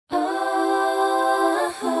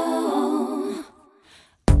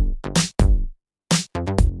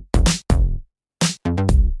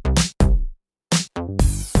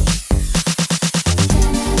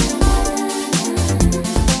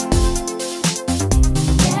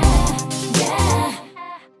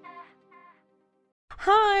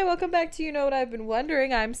welcome back to You Know What I've Been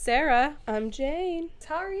Wondering. I'm Sarah. I'm Jane.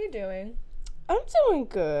 How are you doing? I'm doing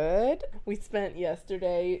good. We spent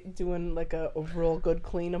yesterday doing like a real good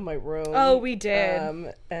clean of my room. Oh, we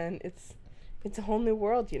did. And it's a whole new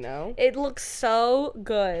world, you know? It looks so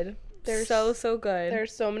good. So good.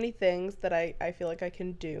 There's so many things that I feel like I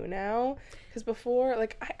can do now. Because before,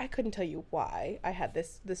 like, I couldn't tell you why I had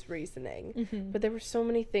this reasoning. Mm-hmm. But there were so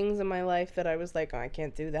many things in my life that I was like, oh, I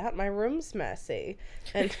can't do that. My room's messy.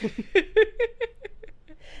 And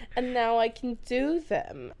and now I can do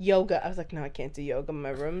them. Yoga. I was like, no, I can't do yoga. My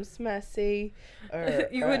room's messy. Or,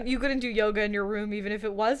 you couldn't do yoga in your room even if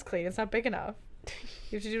it was clean. It's not big enough.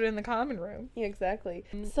 You have to do it in the common room. Yeah, exactly.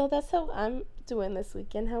 So that's how I'm doing this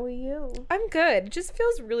weekend. How are you? I'm good. It just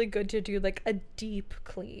feels really good to do like a deep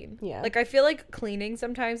clean. Yeah. Like I feel like cleaning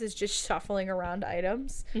sometimes is just shuffling around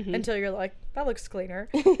items until you're like, that looks cleaner.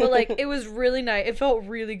 But like it was really nice. It felt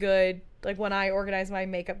really good. Like when I organized my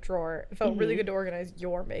makeup drawer, it felt really good to organize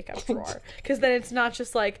your makeup drawer. Because then it's not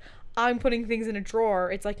just like I'm putting things in a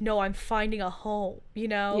drawer. It's like, no, I'm finding a home, you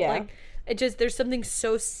know? Yeah. Like it just, there's something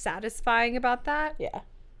so satisfying about that. Yeah.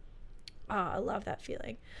 I love that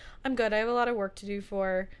feeling. I'm good. I have a lot of work to do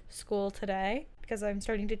for school today because I'm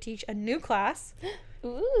starting to teach a new class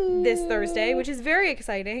this Thursday, which is very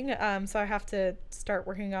exciting. So I have to start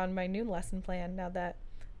working on my new lesson plan now that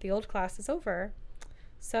the old class is over.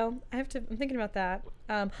 So I'm thinking about that.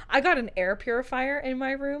 I got an air purifier in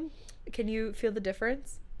my room. Can you feel the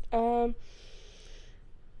difference?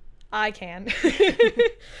 I can.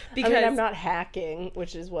 Because I'm not hacking,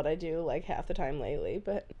 which is what I do like half the time lately,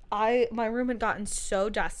 but my room had gotten so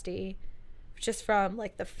dusty just from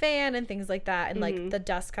like the fan and things like that, and like the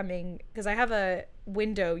dust coming, because I have a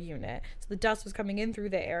window unit, so the dust was coming in through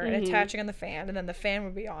the air and attaching on the fan, and then the fan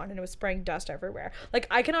would be on and it was spraying dust everywhere. Like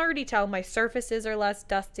I can already tell my surfaces are less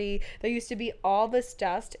dusty. There used to be all this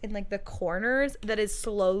dust in like the corners that is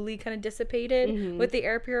slowly kind of dissipated with the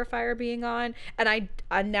air purifier being on, and I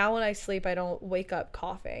now when I sleep I don't wake up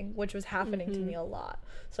coughing, which was happening to me a lot.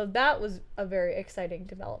 So that was a very exciting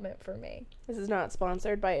development for me. This is not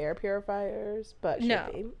sponsored by air purifiers, but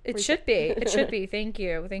it should be. It should be. Thank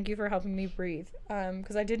you for helping me breathe.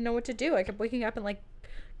 Because I didn't know what to do. I kept waking up and like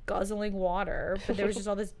guzzling water, but there was just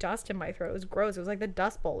all this dust in my throat. It was gross. It was like the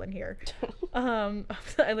Dust Bowl in here. I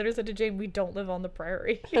literally said to Jane, we don't live on the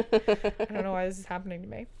prairie. I don't know why this is happening to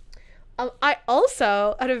me. I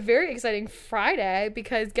also had a very exciting Friday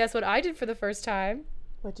because guess what I did for the first time?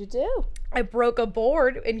 What'd you do? I broke a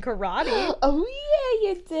board in karate. Oh yeah,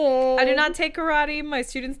 you did. I did not take karate. My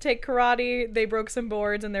students take karate. They broke some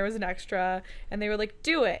boards and there was an extra and they were like,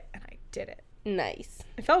 do it. And I did it. Nice.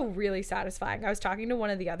 It felt really satisfying. I was talking to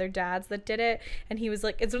one of the other dads that did it, and he was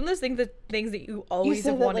like, it's one of those things that you always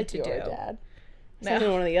have wanted to do. Dad.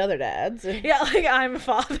 No. One of the other dads. Yeah, like I'm a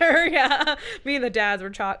father. Yeah, me and the dads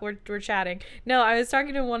were chatting. No, I was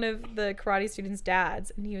talking to one of the karate students'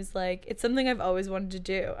 dads, and he was like, it's something I've always wanted to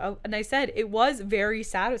do. And I said it was very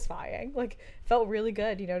satisfying. Like, felt really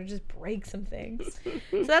good, you know, to just break some things.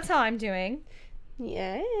 So that's how I'm doing.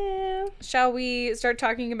 Yeah. Shall we start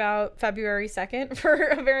talking about February 2nd for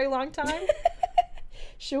a very long time?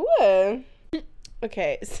 Sure.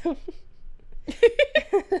 Okay, so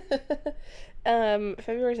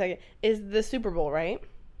February 2nd is the Super Bowl, right?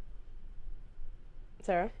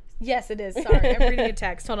 Sarah? Yes, it is. Sorry, I'm reading a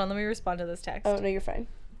text. Hold on, let me respond to this text. Oh, no, you're fine.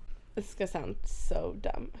 This is gonna sound so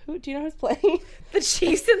dumb. Who do you know who's playing? The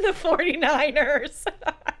Chiefs and the 49ers.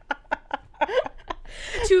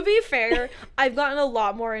 To be fair, I've gotten a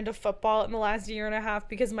lot more into football in the last year and a half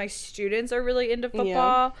because my students are really into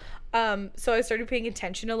football. Yeah. So I started paying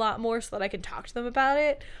attention a lot more so that I can talk to them about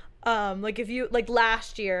it. Like if you like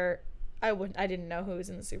last year, I didn't know who was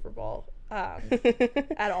in the Super Bowl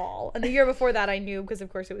at all. And the year before that I knew because of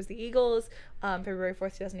course it was the Eagles. February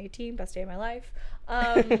 4th, 2018, best day of my life.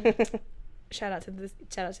 Shout out to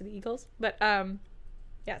the Eagles. But yeah,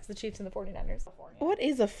 it's the Chiefs and the 49ers. What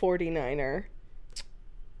is a 49er?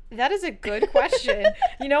 That is a good question.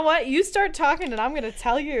 You know what? You start talking and I'm going to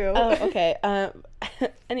tell you. Oh, okay. I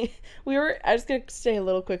was going to say a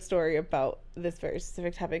little quick story about this very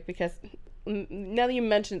specific topic because now that you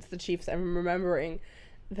mentioned the Chiefs, I'm remembering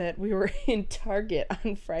that we were in Target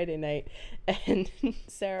on Friday night and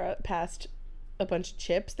Sarah passed a bunch of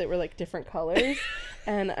chips that were like different colors.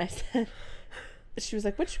 And I said, she was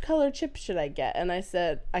like, which color chips should I get? And I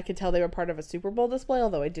said, I could tell they were part of a Super Bowl display,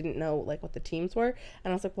 although I didn't know like what the teams were.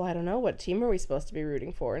 And I was like, well, I don't know. What team are we supposed to be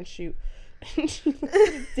rooting for? And she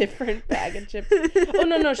different bag of chips. Oh,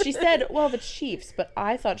 no. She said, well, the Chiefs. But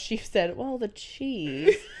I thought she said, well, the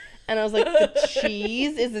cheese. And I was like, the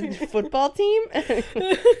cheese is a football team?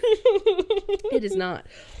 It is not.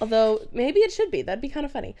 Although, maybe it should be. That'd be kind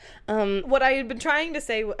of funny. What I had been trying to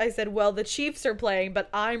say, I said, well, the Chiefs are playing, but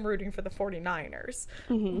I'm rooting for the 49ers.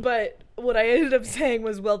 But what I ended up saying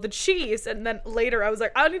was, well, the Chiefs. And then later I was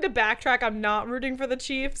like, I need to backtrack. I'm not rooting for the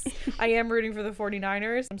Chiefs. I am rooting for the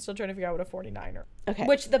 49ers. I'm still trying to figure out what a 49er. Okay.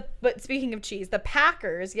 But speaking of cheese, the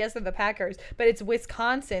Packers, yes, they're the Packers, but it's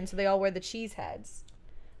Wisconsin, so they all wear the cheese heads.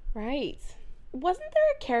 Right. Wasn't there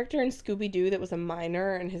a character in Scooby-Doo that was a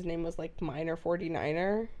miner and his name was like Miner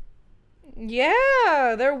 49er?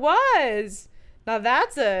 Yeah, there was. Now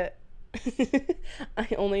that's a... I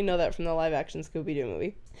only know that from the live-action Scooby-Doo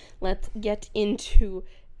movie. Let's get into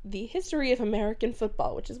the history of American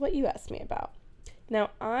football, which is what you asked me about.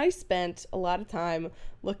 Now, I spent a lot of time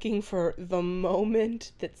looking for the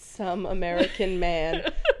moment that some American man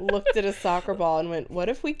looked at a soccer ball and went, what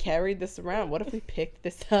if we carried this around? What if we picked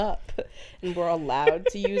this up and we're allowed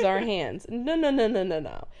to use our hands?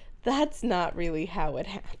 No. That's not really how it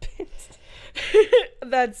happened.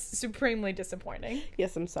 That's supremely disappointing.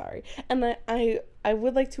 Yes, I'm sorry. And I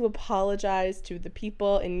would like to apologize to the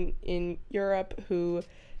people in Europe who...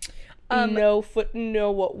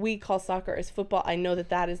 know what we call soccer as football. I know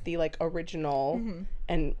that is the like original,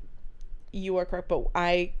 and you are correct, but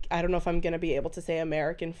I don't know if I'm gonna be able to say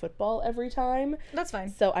American football every time. That's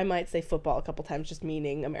fine. So I might say football a couple times, just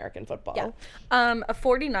meaning American football. Yeah. A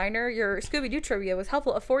 49er, your Scooby-Doo trivia was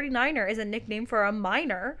helpful. A 49er is a nickname for a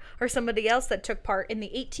miner or somebody else that took part in the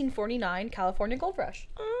 1849 California Gold Rush.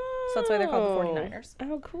 So that's why they're called the 49ers.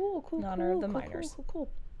 Oh, cool. In honor of the miners. Cool.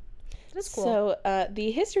 That's cool. So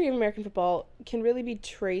the history of American football can really be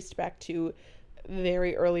traced back to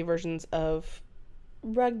very early versions of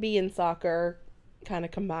rugby and soccer kind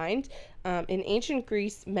of combined. In ancient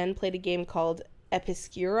Greece, men played a game called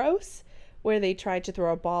episkouros, where they tried to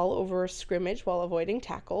throw a ball over a scrimmage while avoiding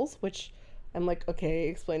tackles, which I'm like, okay,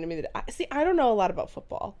 explain to me that. I don't know a lot about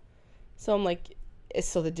football. So I'm like,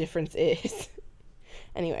 so the difference is...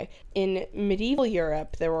 Anyway, in medieval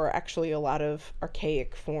Europe, there were actually a lot of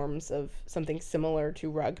archaic forms of something similar to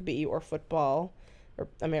rugby or football, or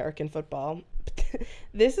American football.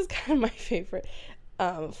 This is kind of my favorite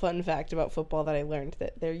fun fact about football that I learned,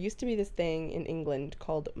 that there used to be this thing in England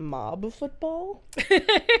called mob football.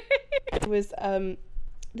 It was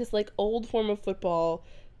this like old form of football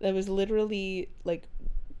that was literally like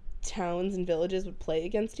towns and villages would play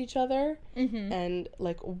against each other, and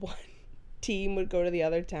like one team would go to the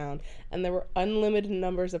other town, and there were unlimited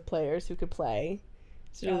numbers of players who could play.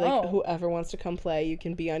 So like whoever wants to come play, you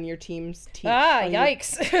can be on your team's team.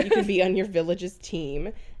 Yikes. You can be on your village's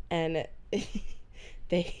team, and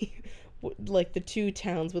they like the two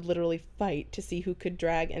towns would literally fight to see who could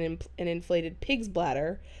drag an inflated pig's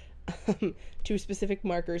bladder to specific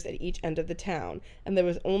markers at each end of the town. And there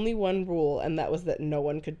was only one rule, and that was that no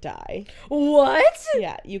one could die. What?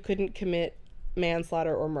 Yeah, you couldn't commit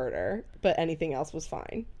manslaughter or murder, but anything else was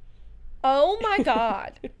fine. Oh my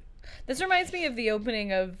god. This reminds me of the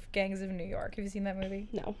opening of Gangs of New York. Have you seen that movie?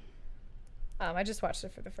 No. I just watched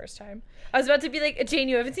it for the first time. I was about to be like, Jane,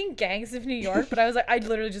 you haven't seen Gangs of New York? But I was like, I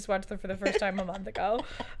literally just watched it for the first time a month ago.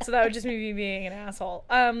 So that would just be me being an asshole.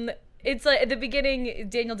 It's like at the beginning,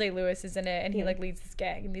 Daniel Day-Lewis is in it, and he like leads this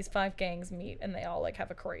gang, and these 5 gangs meet, and they all like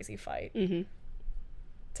have a crazy fight.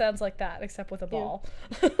 Sounds like that, except with a ball.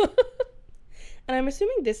 And I'm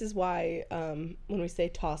assuming this is why when we say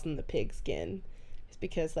tossing the pig skin, it's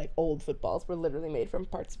because like old footballs were literally made from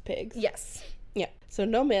parts of pigs. Yes. Yeah. So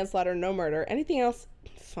no manslaughter, no murder. Anything else,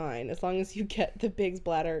 fine, as long as you get the pig's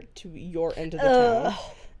bladder to your end of the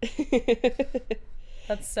town.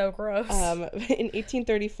 That's so gross. In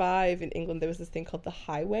 1835 in England, there was this thing called the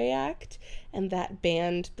Highway Act, and that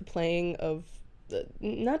banned the playing of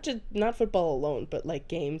not football alone, but like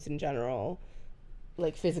games in general,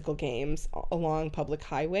 like physical games along public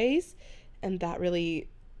highways, and that really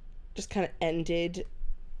just kind of ended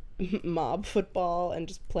mob football and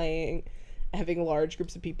just having large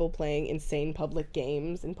groups of people playing insane public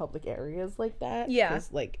games in public areas like that. Yeah.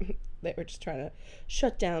 Because, like, they were just trying to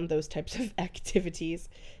shut down those types of activities,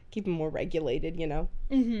 keep them more regulated, you know?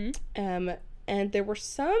 And there were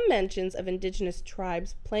some mentions of indigenous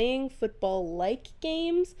tribes playing football-like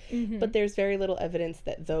games, but there's very little evidence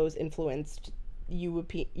that those influenced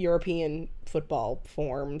European football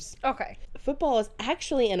forms. Okay. Football is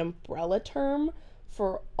actually an umbrella term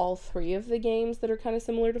for all 3 of the games that are kind of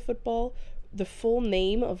similar to football. The full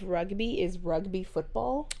name of rugby is rugby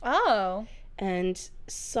football. Oh. And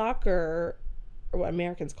soccer, or what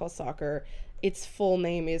Americans call soccer, its full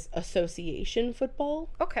name is association football.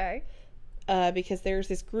 Okay. because there's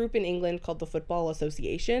this group in England called the Football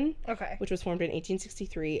Association, Okay. which was formed in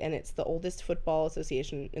 1863, and it's the oldest football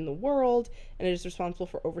association in the world, and it is responsible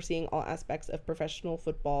for overseeing all aspects of professional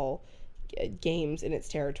football games in its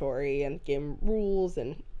territory and game rules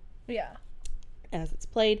and Yeah. as it's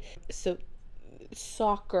played. So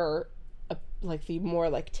soccer, like the more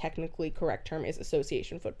like technically correct term, is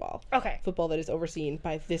association football. Okay. Football that is overseen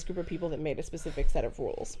by this group of people that made a specific set of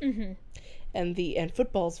rules. And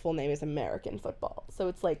football's full name is American football. So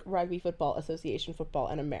it's like rugby football, association football,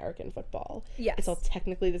 and American football. Yes. It's all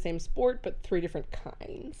technically the same sport, but 3 different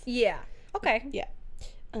kinds. Yeah. Okay. Yeah.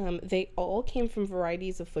 They all came from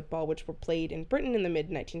varieties of football which were played in Britain in the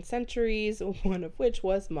mid-19th centuries, one of which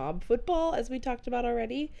was mob football, as we talked about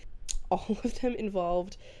already. All of them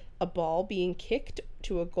involved a ball being kicked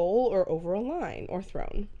to a goal or over a line or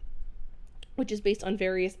thrown, which is based on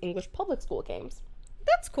various English public school games.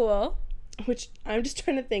 That's cool. Which I'm just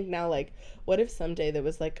trying to think now, like, what if someday there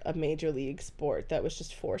was like a major league sport that was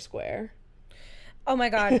just Foursquare? Oh my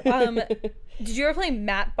god. Did you ever play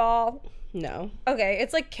mat ball? No. Okay,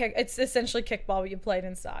 it's like it's essentially kickball, but you play it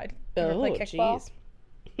inside. You ever play kickball?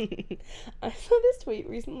 Jeez. I saw this tweet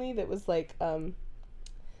recently that was like,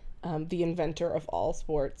 the inventor of all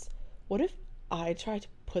sports. What if I tried to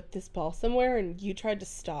put this ball somewhere and you tried to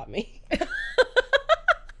stop me?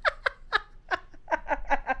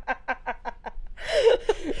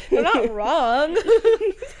 You're not wrong. Which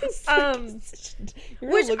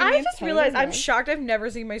I just realized, I'm shocked I've never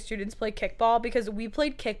seen my students play kickball, because we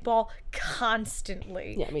played kickball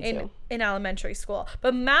constantly. Yeah, me too. In elementary school.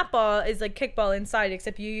 But mat ball is like kickball inside,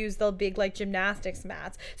 except you use the big like gymnastics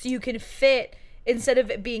mats. So you can fit, instead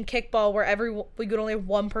of it being kickball where we could only have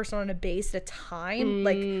one person on a base at a time,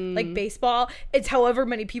 like baseball, it's however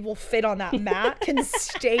many people fit on that mat can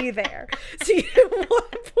stay there. So at one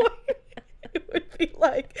point, it would be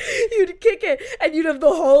like, you'd kick it and you'd have the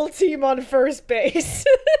whole team on first base.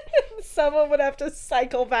 Someone would have to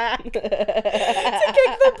cycle back to kick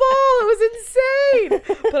the ball. It was insane.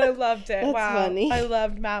 But I loved it. That's wow. funny. I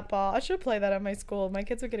loved mat ball. I should play that at my school. My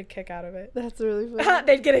kids would get a kick out of it. That's really funny.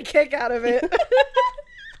 They'd get a kick out of it.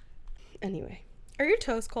 Anyway. Are your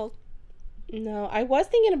toes cold? No, I was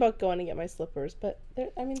thinking about going to get my slippers, but they're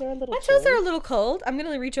a little My chilly. toes are a little cold. I'm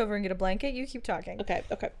going to reach over and get a blanket. You keep talking. Okay.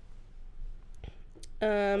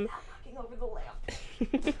 I'm knocking over the lamp.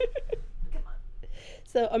 Come on.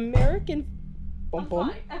 So American... I'm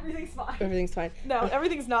fine. Everything's fine. Everything's fine. No,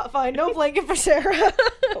 everything's not fine. No blanket for Sarah.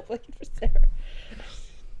 No blanket for Sarah.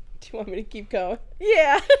 Do you want me to keep going?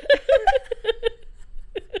 Yeah.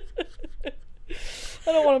 I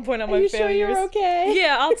don't want to point out my Are you failures. sure you're okay?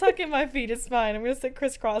 Yeah, I'll tuck in my feet. It's fine. I'm going to sit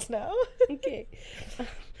crisscross now. Okay.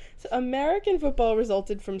 So American football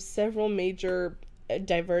resulted from several major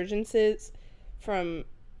divergences from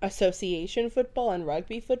association football and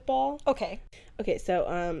rugby football. Okay. Okay, so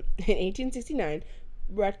in 1869,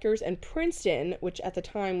 Rutgers and Princeton, which at the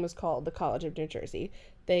time was called the College of New Jersey,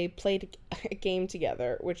 they played a game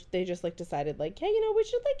together, which they just like decided like, hey, we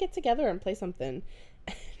should like get together and play something.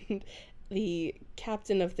 And the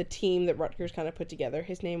captain of the team that Rutgers kind of put together,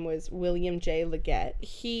 his name was William J. Leggett.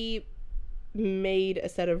 He made a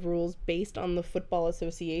set of rules based on the Football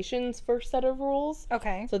Association's first set of rules.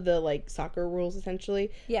 Okay. So the like soccer rules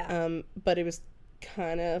essentially. Yeah. But it was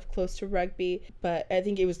kind of close to rugby, but I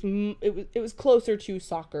think it was closer to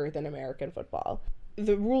soccer than American football.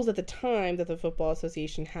 The rules at the time that the Football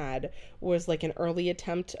Association had was like an early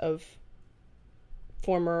attempt of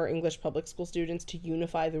former English public school students to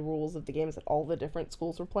unify the rules of the games that all the different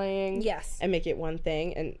schools were playing. Yes. And make it one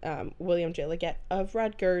thing. And William J. Leggett of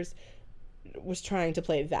Rutgers was trying to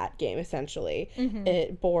play that game, essentially. Mm-hmm.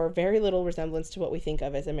 It bore very little resemblance to what we think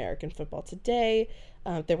of as American football today.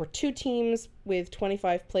 There were 2 teams with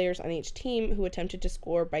 25 players on each team who attempted to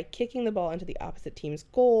score by kicking the ball into the opposite team's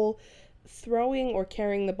goal. Throwing or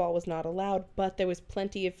carrying the ball was not allowed, but there was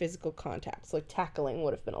plenty of physical contact, so like tackling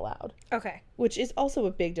would have been allowed. Okay. Which is also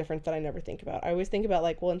a big difference that I never think about. I always think about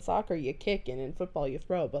like, well, in soccer you kick and in football you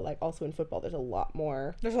throw, but like also in football there's a lot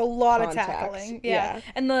more. There's a lot contact. of tackling. Yeah.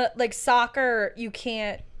 And the like soccer, you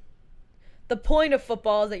can't. The point of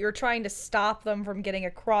football is that you're trying to stop them from getting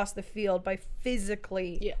across the field by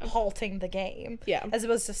physically halting the game. Yeah. As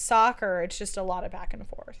opposed to soccer, it's just a lot of back and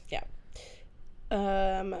forth. Yeah.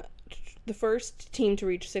 The first team to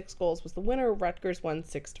reach 6 goals was the winner. Rutgers won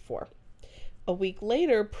 6-4. A week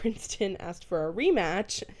later, Princeton asked for a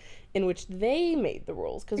rematch in which they made the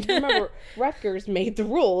rules. Because remember, Rutgers made the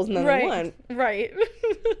rules and then they won. Right.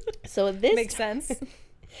 So this makes sense.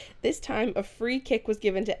 This time, a free kick was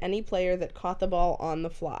given to any player that caught the ball on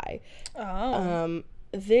the fly. Oh.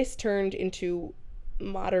 This turned into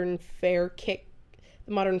modern fair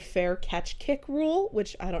catch kick rule,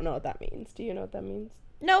 which I don't know what that means. Do you know what that means?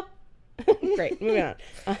 Nope. Great, moving on.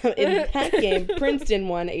 In that game, Princeton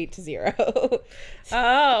won 8-0.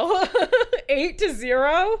 Oh,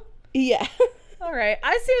 8-0? Yeah. All right.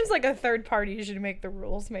 It seems like a third party should make the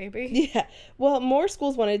rules, maybe. Yeah. Well, more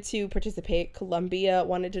schools wanted to participate. Columbia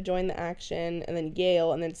wanted to join the action, and then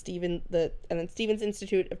Yale, and then Stevens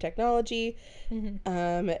Institute of Technology,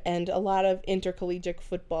 and a lot of intercollegiate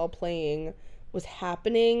football playing was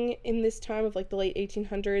happening in this time of like the late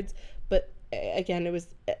 1800s. But again, it was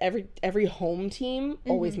every home team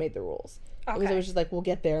always made the rules. Okay. It was always just like, we'll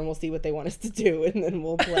get there and we'll see what they want us to do, and then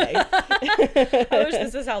we'll play. I wish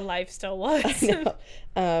this is how life still was. I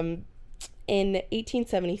know. In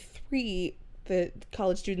 1873, the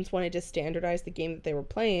college students wanted to standardize the game that they were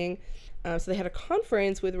playing. So they had a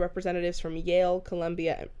conference with representatives from Yale,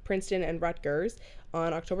 Columbia, Princeton, and Rutgers.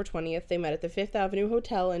 On October 20th, they met at the Fifth Avenue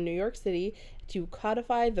Hotel in New York City to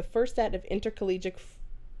codify the first set of intercollegiate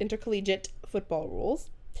football rules.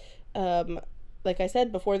 Like I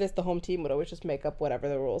said, before this, the home team would always just make up whatever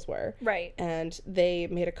the rules were. Right. And they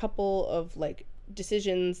made a couple of, like,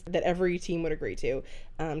 decisions that every team would agree to.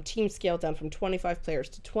 Teams scaled down from 25 players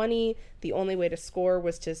to 20. The only way to score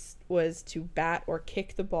was to bat or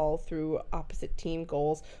kick the ball through opposite team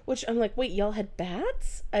goals, which I'm like, wait, y'all had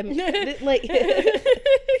bats? I'm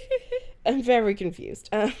very confused.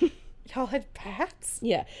 Y'all had bats?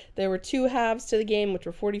 Yeah. There were 2 halves to the game, which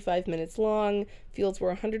were 45 minutes long. Fields were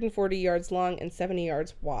 140 yards long and 70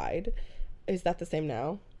 yards wide. Is that the same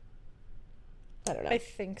now? I don't know. I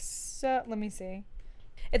think so. Let me see.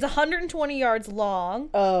 It's 120 yards long.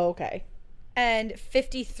 Oh, okay. And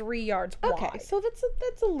 53 yards wide. Okay, so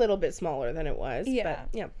that's a little bit smaller than it was. Yeah.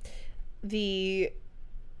 But, yeah.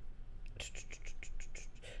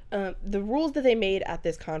 The rules that they made at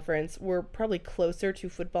this conference were probably closer to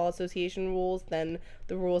Football Association rules than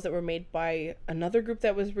the rules that were made by another group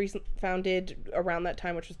that was founded around that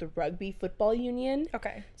time, which was the Rugby Football Union.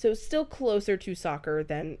 Okay. So still closer to soccer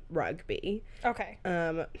than rugby. Okay.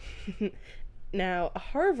 Now,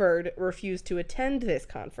 Harvard refused to attend this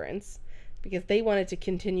conference because they wanted to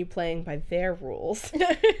continue playing by their rules.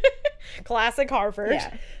 Classic Harvard.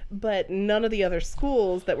 Yeah. But none of the other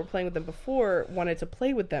schools that were playing with them before wanted to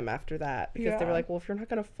play with them after that because they were like, well, if you're not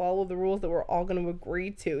going to follow the rules that we're all going to agree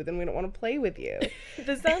to, then we don't want to play with you.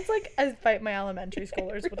 This sounds like a fight my elementary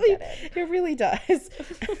schoolers would really, get it. It really does.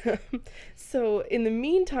 So in the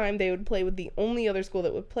meantime, they would play with the only other school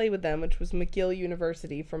that would play with them, which was McGill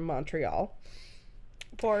University from Montreal.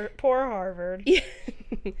 Poor Harvard. Yeah.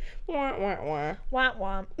 Wah, wah, wah. Womp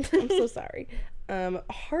womp. I'm so sorry.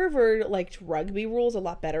 Harvard liked rugby rules a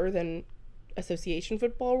lot better than association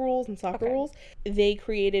football rules and soccer rules. They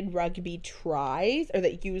created rugby tries, or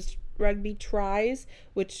they used rugby tries,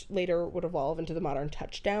 which later would evolve into the modern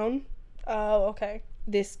touchdown. Oh, okay.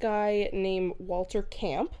 This guy named Walter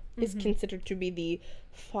Camp is considered to be the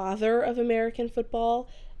father of American football.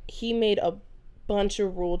 He made a bunch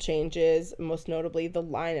of rule changes, most notably the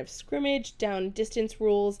line of scrimmage, down distance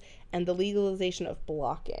rules, and the legalization of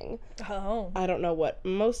blocking. Oh. I don't know what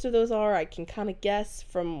most of those are. I can kind of guess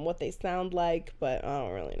from what they sound like, but I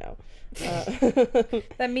don't really know.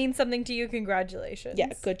 That means something to you. Congratulations.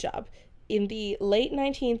 Yeah, good job. In the late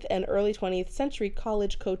 19th and early 20th century,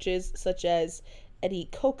 college coaches such as Eddie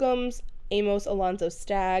Cockums, Amos Alonzo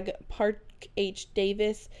Stagg, Park H.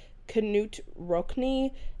 Davis, Knute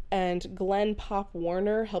Rockne, and Glenn Pop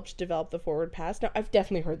Warner helped develop the forward pass. Now, I've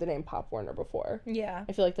definitely heard the name Pop Warner before. Yeah.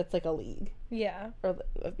 I feel like that's like a league. Yeah. Or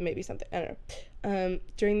maybe something. I don't know.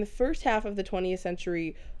 During the first half of the 20th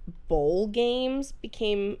century, bowl games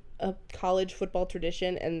became a college football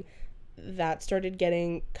tradition, and that started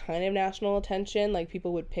getting kind of national attention. Like,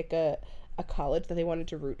 people would pick a college that they wanted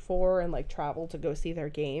to root for and, like, travel to go see their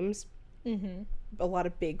games. Mm-hmm. A lot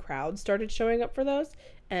of big crowds started showing up for those,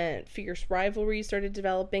 and fierce rivalries started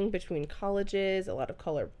developing between colleges. A lot of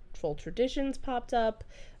colorful traditions popped up,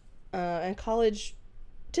 and college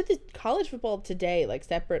football today, like,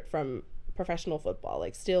 separate from professional football,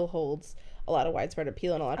 like, still holds a lot of widespread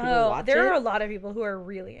appeal, and a lot of people watch it. There are a lot of people who are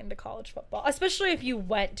really into college football, especially if you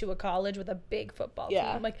went to a college with a big football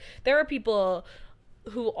team. Like, there are people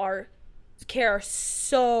who care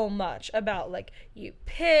so much about, like,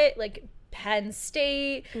 Pitt, like, Penn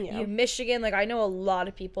State, Michigan. Like, I know a lot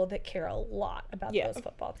of people that care a lot about those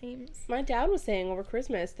football teams. My dad was saying over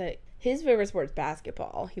Christmas that his favorite sport is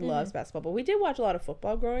basketball. He loves basketball, but we did watch a lot of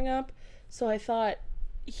football growing up, so I thought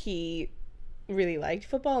he really liked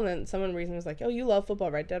football. And then someone recently was like, oh, you love football,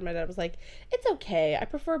 right, Dad? My dad was like, it's okay, I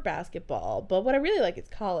prefer basketball, but what I really like is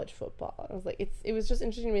college football. I was like, it was just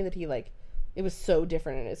interesting to me that he, like, it was so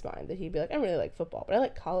different in his mind that he'd be like, I really like football, but I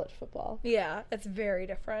like college football. Yeah, it's very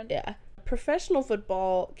different. Yeah. Professional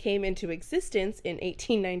football came into existence in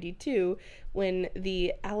 1892 when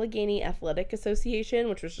the Allegheny Athletic Association,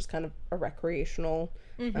 which was just kind of a recreational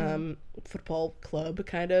football club,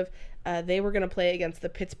 kind of, they were going to play against the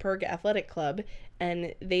Pittsburgh Athletic Club,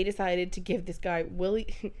 and they decided to give this guy,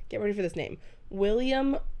 get ready for this name,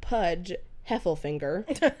 William Pudge Heffelfinger.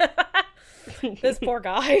 This poor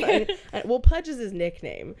guy. Well, Pudge is his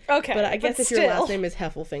nickname. Okay, but I guess if your last name is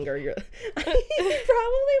Heffelfinger, he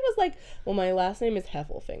probably was like, well, my last name is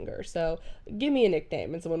Heffelfinger, so give me a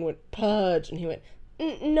nickname. And someone went, Pudge, and he went,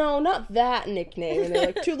 no, not that nickname. And they're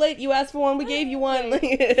like, too late, you asked for one, we gave you one. You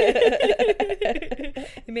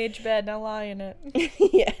made your bed, now lie in it.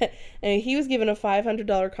 Yeah, and he was given a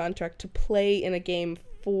 $500 contract to play in a game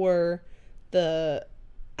for the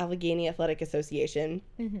Allegheny Athletic Association.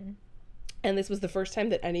 Mm-hmm. And this was the first time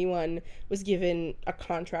that anyone was given a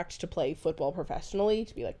contract to play football professionally,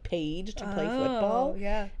 to be, like, paid to play football.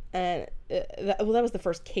 Yeah. And, that was the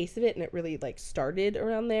first case of it, and it really, like, started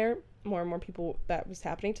around there. More and more people, that was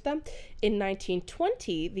happening to them. In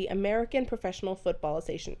 1920, the American Professional Football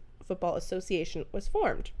Association was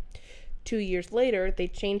formed. 2 years later, they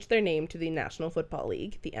changed their name to the National Football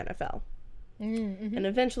League, the NFL. Mm-hmm. And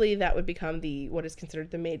eventually that would become what is considered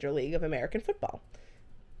the Major League of American Football.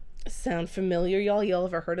 Sound familiar, y'all? Y'all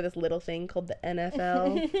ever heard of this little thing called the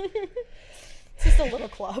NFL? It's just a little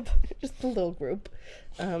club. Just a little group.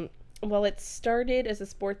 Well, it started as a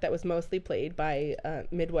sport that was mostly played by a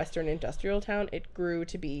Midwestern industrial town. It grew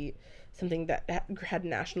to be something that had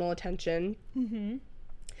national attention. Mm-hmm.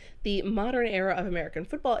 The modern era of American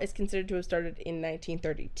football is considered to have started in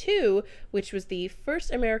 1932, which was the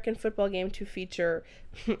first American football game to feature,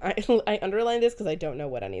 I underline this because I don't know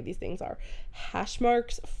what any of these things are, hash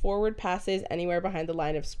marks, forward passes anywhere behind the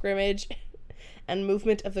line of scrimmage, and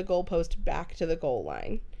movement of the goalpost back to the goal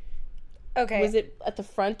line. Okay. Was it at the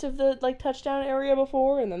front of the, like, touchdown area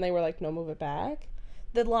before, and then they were like, no, move it back?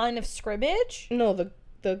 The line of scrimmage? No,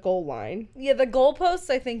 the goal line. Yeah, the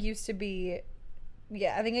goalposts, I think, used to be...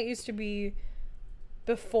 Yeah, I think it used to be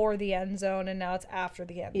before the end zone, and now it's after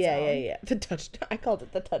the end zone. Yeah. The touchdown. I called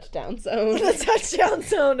it the touchdown zone. The touchdown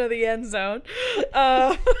zone of the end zone.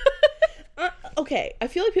 Okay, I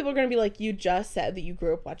feel like people are going to be like, you just said that you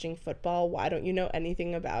grew up watching football. Why don't you know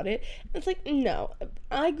anything about it? It's like, no.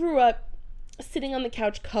 I grew up sitting on the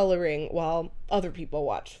couch coloring while other people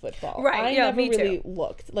watched football. Right, I never me really too.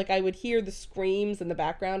 looked. Like, I would hear the screams in the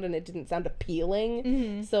background and it didn't sound appealing.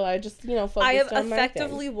 Mm-hmm. So I just, focused on my I have thing.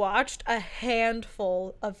 effectively watched a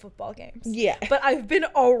handful of football games. Yeah. But I've been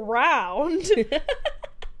around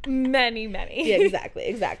many. Yeah,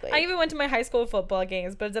 exactly. I even went to my high school football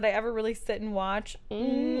games, but did I ever really sit and watch?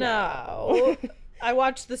 No. I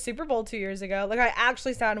watched the Super Bowl 2 years ago. Like, I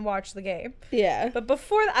actually sat and watched the game. Yeah. But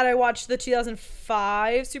before that, I watched the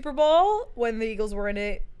 2005 Super Bowl when the Eagles were in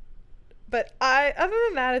it. But other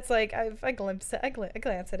than that, it's like, I glance at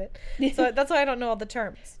it. So that's why I don't know all the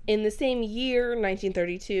terms. In the same year,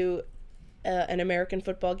 1932, an American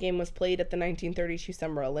football game was played at the 1932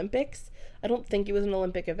 Summer Olympics. I don't think it was an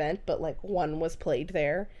Olympic event, but, like, one was played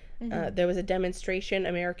there. Mm-hmm. There was a demonstration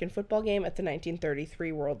American football game at the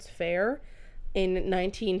 1933 World's Fair. In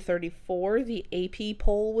 1934, the AP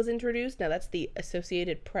poll was introduced. Now, that's the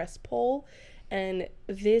Associated Press poll. And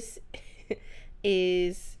this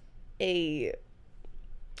is a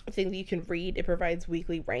thing that you can read. It provides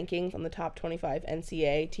weekly rankings on the top 25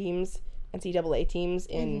 NCAA teams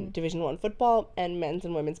in Division I football and men's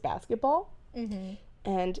and women's basketball. Mm-hmm.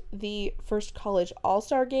 And the first college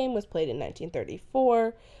all-star game was played in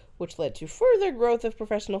 1934, which led to further growth of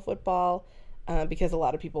professional football. Because a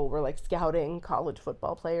lot of people were, like, scouting college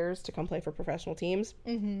football players to come play for professional teams.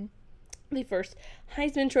 Mm-hmm. The first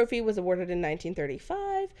Heisman Trophy was awarded in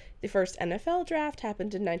 1935. The first NFL draft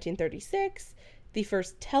happened in 1936. The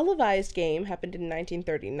first televised game happened in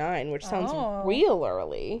 1939, which sounds real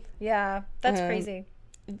early. Yeah, that's crazy.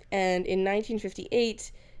 And in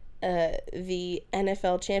 1958, the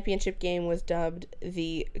NFL championship game was dubbed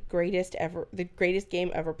the greatest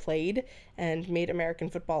game ever played, and made American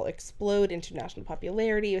football explode into national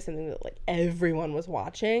popularity. It was something that, like, everyone was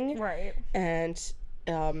watching. Right. And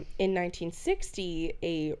in 1960,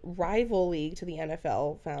 a rival league to the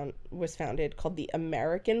NFL was founded called the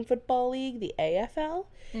American Football League, the AFL.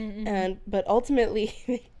 Mm-hmm. But ultimately,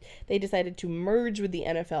 they decided to merge with the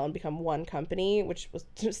NFL and become one company, which was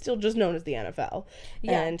still just known as the NFL.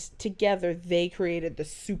 Yeah. And together, they created the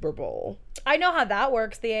Super Bowl. I know how that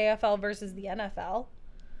works, the AFL versus the NFL.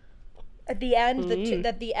 At the end,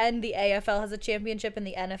 the AFL has a championship and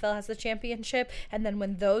the NFL has a championship, and then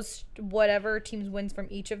when those whatever teams wins from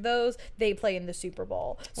each of those, they play in the Super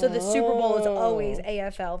Bowl. So the Super Bowl is always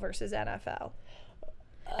AFL versus NFL,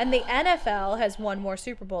 and the NFL has won more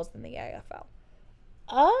Super Bowls than the AFL.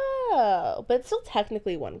 Oh, but it's still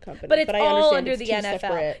technically one company. But it's I all understand under the NFL.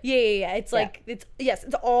 Separate. Yeah. It's like it's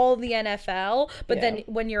all the NFL. But Yeah. then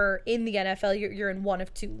when you're in the NFL, you're in one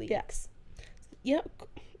of two leagues. Yeah.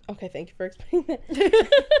 Okay, thank you for explaining that.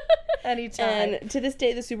 Anytime. And to this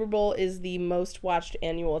day, the Super Bowl is the most watched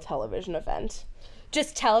annual television event.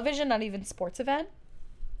 Just television, not even sports event?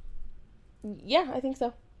 Yeah, I think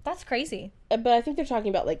so. That's crazy. But I think they're talking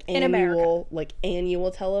about like In America.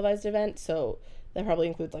 annual televised event. So that probably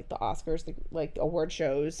includes like the Oscars, like award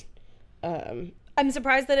shows. I'm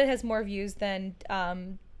surprised that it has more views than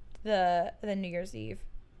the New Year's Eve.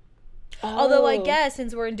 Although I guess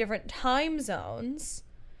since we're in different time zones,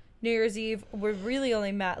 New Year's Eve we're really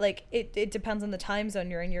only it depends on the time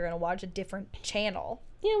zone you're in. You're gonna watch a different channel.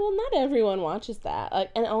 Yeah, well, not everyone watches that.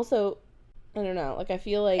 Like, and also, I don't know. Like, I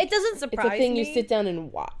feel like It doesn't surprise me. it's a thing you sit down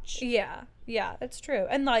and watch. Yeah, that's true.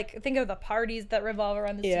 And like think of the parties that revolve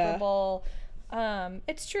around the Super Bowl.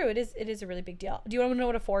 It's true. It is a really big deal. Do you want to know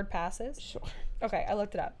what a forward pass is? Sure. Okay, I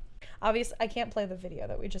looked it up. Obviously, I can't play the video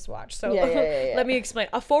that we just watched, so Yeah. let me explain.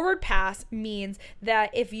 A forward pass means that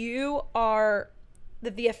if you are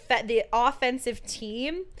the offensive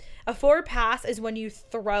team, a forward pass is when you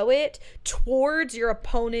throw it towards your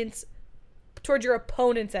opponent's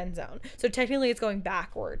end zone. So technically, it's going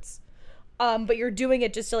backwards. But you're doing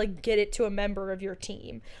it just to like get it to a member of your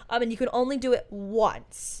team. And you can only do it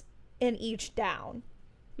once in each down.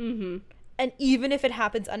 Mm-hmm. And even if it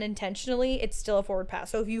happens unintentionally, it's still a forward pass.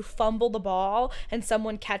 So if you fumble the ball and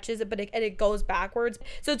someone catches it, but it goes backwards.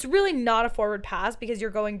 So it's really not a forward pass because you're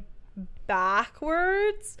going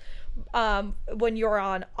backwards when you're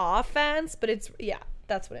on offense. But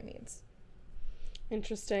that's what it means.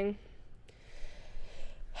 Interesting.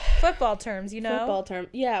 Football terms, you know? Football term.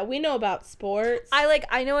 Yeah, we know about sports.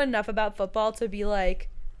 I know enough about football to be like,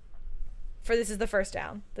 this is the first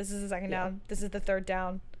down. This is the second down. This is the third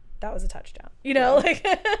down. That was a touchdown. You know,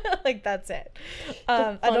 like that's it.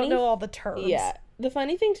 I don't know all the terms. Yeah. The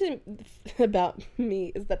funny thing about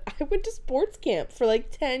me is that I went to sports camp for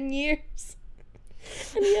like 10 years.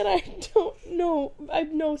 And yet I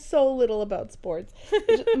know so little about sports.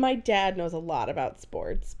 My dad knows a lot about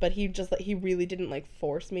sports, but he really didn't like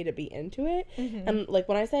force me to be into it. Mm-hmm. And like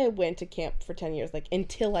when I say I went to camp for 10 years, like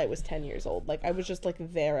until I was 10 years old, like I was just like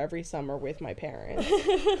there every summer with my parents.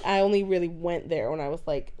 I only really went there when I was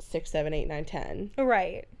like 6, 7, 8, 9, 10.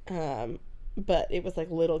 Right. But it was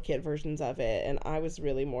like little kid versions of it, and I was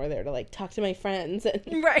really more there to like talk to my friends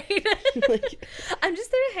and right. like, I'm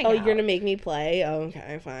just there to hang out. You're gonna make me play? Oh,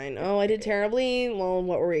 okay, fine. Oh, I did terribly. Well,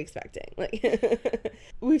 what were we expecting? Like,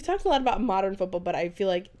 we've talked a lot about modern football, but I feel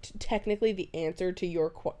like technically the answer to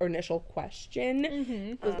your initial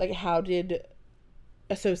question was like, how did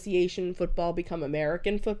association football become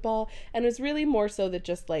American football? And it was really more so that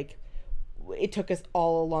just like it took us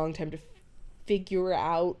all a long time to figure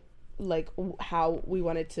out like how we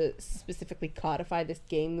wanted to specifically codify this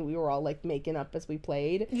game that we were all like making up as we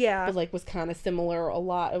played. Yeah. But like was kind of similar a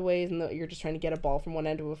lot of ways, and you're just trying to get a ball from one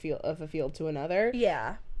end of a field to another.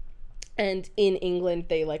 Yeah. And in England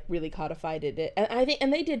they like really codified it, and I think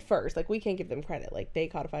they did first. Like we can't give them credit. Like they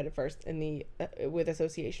codified it first in the with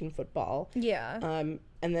association football. Yeah.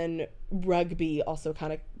 And then rugby also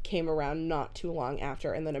kind of came around not too long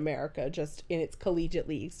after, and then America just in its collegiate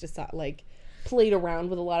leagues just like played around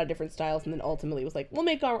with a lot of different styles, and then ultimately was like, we'll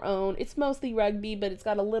make our own. It's mostly rugby, but it's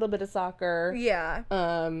got a little bit of soccer. Yeah.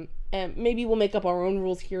 And maybe we'll make up our own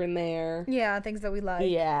rules here and there. Yeah, things that we like.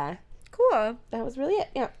 Yeah. Cool. That was really it.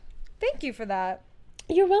 Yeah. Thank you for that.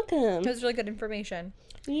 You're welcome. It was really good information.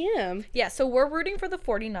 Yeah. Yeah, so we're rooting for the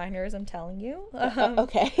 49ers, I'm telling you.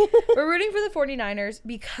 Okay. We're rooting for the 49ers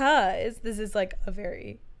because this is like a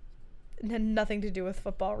very nothing to do with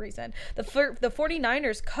football reason. The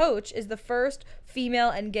 49ers coach is the first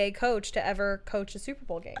female and gay coach to ever coach a Super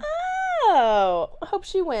Bowl game. Oh, I hope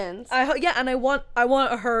she wins. And I want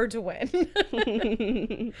her to win.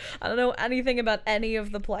 I don't know anything about any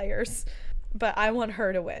of the players, but I want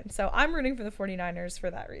her to win. So I'm rooting for the 49ers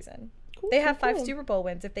for that reason. Cool, they have 5 Super Bowl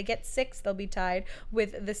wins. If they get 6, they'll be tied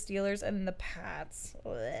with the Steelers and the Pats.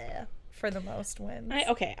 Blech. For the most wins.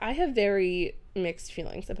 I have very mixed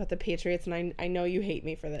feelings about the Patriots, and I know you hate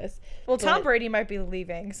me for this. Well, Tom Brady might be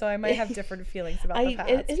leaving, so I might have different feelings about the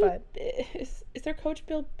Pats. Is their coach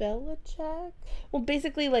Bill Belichick? Well,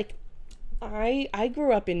 basically, like, I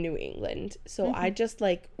grew up in New England, so I just,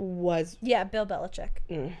 like, was... Yeah, Bill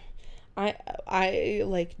Belichick. I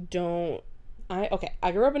like don't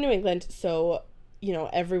I grew up in New England, so you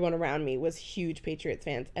know, everyone around me was huge Patriots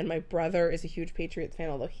fans, and my brother is a huge Patriots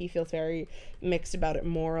fan, although he feels very mixed about it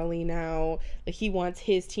morally now. Like, he wants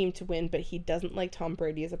his team to win, but he doesn't like Tom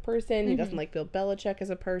Brady as a person. He doesn't like Bill Belichick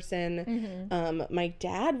as a person. My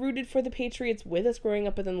dad rooted for the Patriots with us growing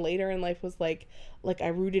up, but then later in life was like I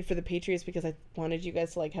rooted for the Patriots because I wanted you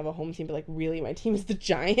guys to like have a home team, but like, really, my team is the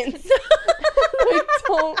Giants. I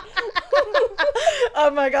don't.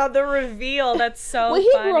 Oh my god, the reveal. That's so he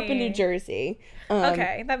funny. grew up in New Jersey.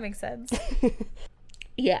 Okay, that makes sense.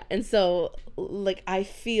 Yeah, and so, like, I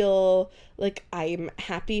feel like I'm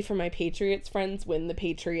happy for my Patriots friends when the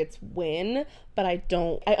Patriots win, but I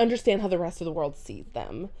understand how the rest of the world sees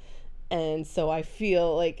them. And so I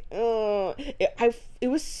feel like, it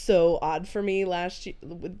was so odd for me last year,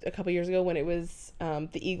 a couple years ago, when it was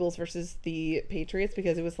the Eagles versus the Patriots,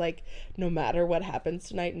 because it was like, no matter what happens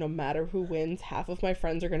tonight, no matter who wins, half of my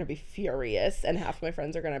friends are going to be furious and half of my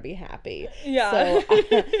friends are going to be happy. Yeah.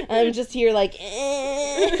 So I'm just here like,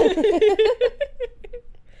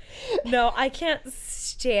 No, I can't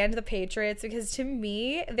stand the Patriots because to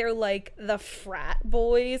me, they're like the frat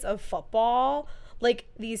boys of football. Like,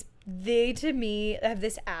 they to me have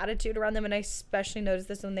this attitude around them, and I especially noticed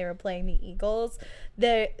this when they were playing the Eagles.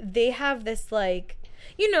 They have this, like,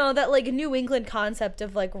 you know, that like New England concept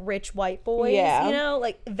of like rich white boys. Yeah. You know,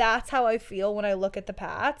 like, that's how I feel when I look at the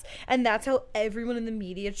Pats, and that's how everyone in the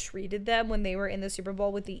media treated them when they were in the Super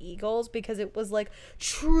Bowl with the Eagles, because it was like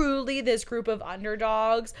truly this group of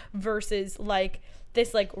underdogs versus like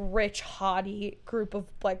this like rich haughty group of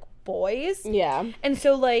like boys. Yeah. And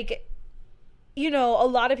so, like, you know, a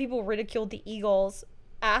lot of people ridiculed the Eagles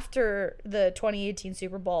after the 2018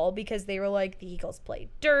 Super Bowl because they were like, the Eagles played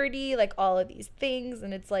dirty, like all of these things,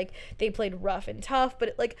 and it's like they played rough and tough,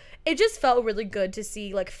 but it just felt really good to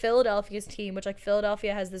see like Philadelphia's team, which like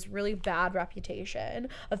Philadelphia has this really bad reputation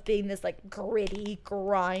of being this like gritty,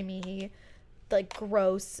 grimy, like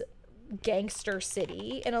gross gangster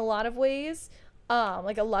city in a lot of ways.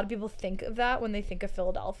 Like, a lot of people think of that when they think of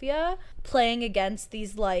Philadelphia, playing against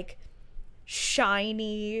these like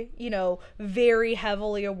shiny, you know, very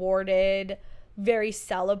heavily awarded, very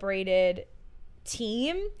celebrated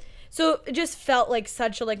team. So it just felt like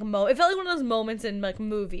such a like it felt like one of those moments in like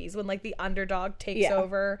movies when like the underdog takes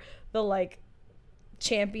over the like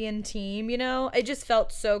champion team, you know. It just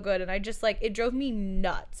felt so good, and I just like, it drove me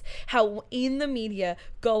nuts how in the media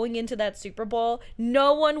going into that Super Bowl,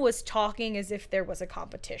 no one was talking as if there was a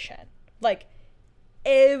competition. Like,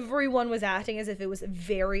 everyone was acting as if it was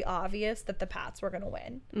very obvious that the Pats were going to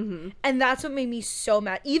win. And that's what made me so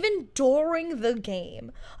mad. Even during the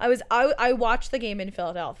game, I watched the game in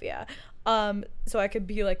Philadelphia, so I could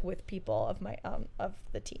be like with people of my of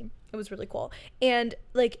the team. It was really cool. And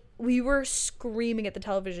like, we were screaming at the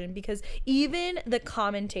television because even the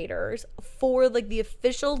commentators for like the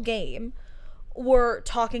official game were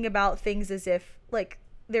talking about things as if like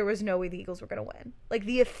there was no way the Eagles were going to win. Like,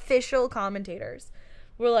 the official commentators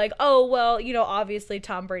were like, oh, well, you know, obviously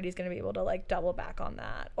Tom Brady's going to be able to like double back on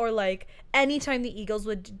that. Or like, anytime the Eagles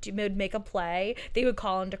would make a play, they would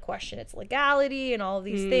call into question its legality and all of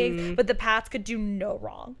these things, but the Pats could do no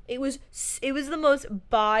wrong. It was the most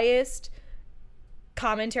biased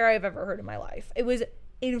commentary I've ever heard in my life. It was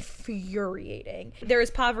infuriating. There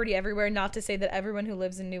is poverty everywhere, not to say that everyone who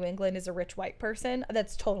lives in New England is a rich white person.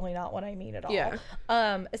 That's totally not what I mean at all. Yeah.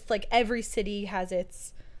 It's like every city has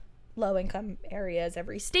its low-income areas,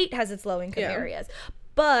 every state has its low-income areas,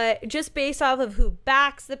 but just based off of who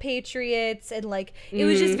backs the Patriots, and like, it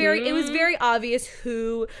was just very obvious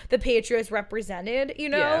who the Patriots represented, you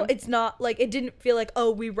know. It's not like, it didn't feel like,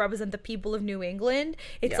 oh, we represent the people of New England.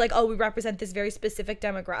 It's like, oh, we represent this very specific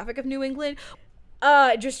demographic of New England.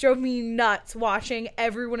 It just drove me nuts watching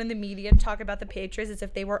everyone in the media talk about the Patriots as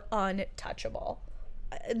if they were untouchable.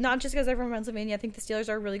 Not just because they're from Pennsylvania. I think the Steelers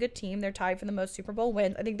are a really good team. They're tied for the most Super Bowl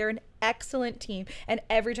wins. I think they're an excellent team, and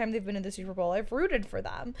every time they've been in the Super Bowl, I've rooted for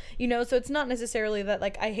them, you know. So it's not necessarily that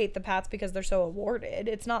like I hate the Pats because they're so awarded.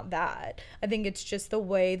 It's not that. I think it's just the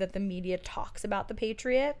way that the media talks about the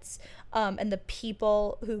Patriots, and the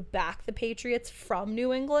people who back the Patriots from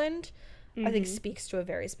New England, I think speaks to a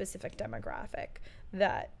very specific demographic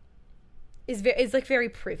that is like very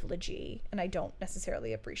privilegey, and I don't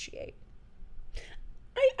necessarily appreciate.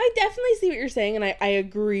 I definitely see what you're saying, and I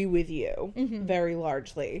agree with you very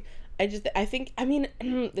largely. I think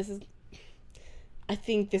this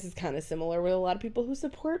is kind of similar with a lot of people who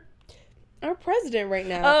support our president right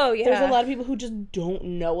now. Oh, yeah. There's a lot of people who just don't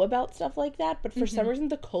know about stuff like that, but for some reason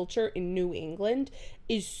the culture in New England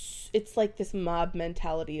it's like this mob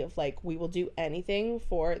mentality of like, we will do anything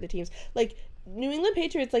for the teams. Like, New England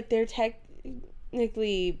Patriots, like, they're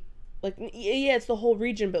technically, like, yeah, it's the whole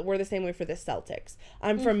region, but we're the same way for the Celtics.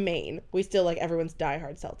 I'm from Maine. We still, like, everyone's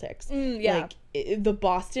diehard Celtics. Yeah. Like, the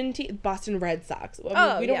Boston Red Sox.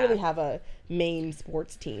 I mean, we don't really have a Maine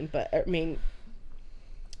sports team, but Maine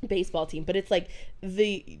baseball team, but it's like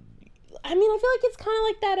I feel like it's kind of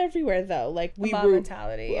like that everywhere, though. Like, we mob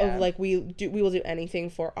mentality, of like, we will do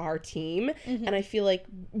anything for our team, and I feel like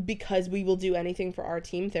because we will do anything for our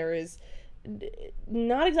team, there is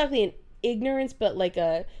not exactly an ignorance, but like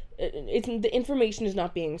the information is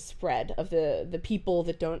not being spread of the people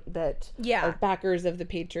that are backers of the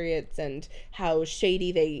Patriots, and how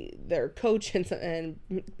shady their coach and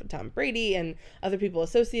Tom Brady and other people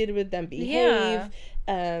associated with them behave.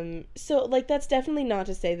 So, like, that's definitely not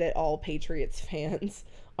to say that all Patriots fans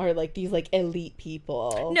are like these like elite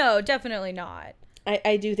people. No, definitely not.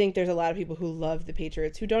 I do think there's a lot of people who love the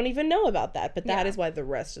Patriots who don't even know about that, but that is why the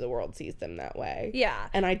rest of the world sees them that way. Yeah.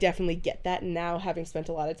 And I definitely get that now, having spent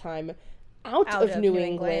a lot of time out of New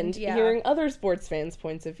England, hearing other sports fans'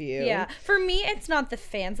 points of view. Yeah. For me, it's not the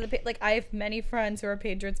fans of the like, I have many friends who are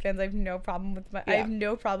Patriots fans. I have no problem with I have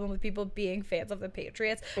no problem with people being fans of the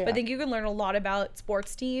Patriots. But I think you can learn a lot about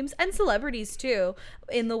sports teams and celebrities too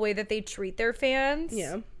in the way that they treat their fans.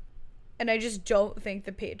 Yeah. And I just don't think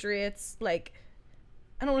the Patriots, like,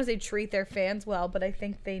 I don't want to say treat their fans well, but I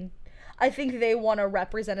think they want to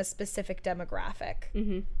represent a specific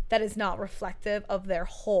demographic that is not reflective of their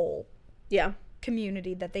whole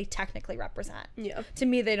community that they technically represent. Yeah. To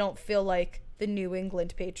me, they don't feel like the New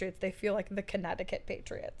England Patriots. They feel like the Connecticut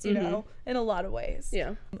Patriots, you know, in a lot of ways.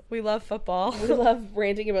 Yeah. We love football. We love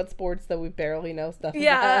ranting about sports that we barely know stuff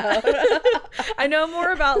about. I know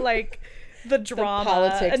more about, like, the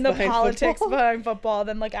drama and the politics behind football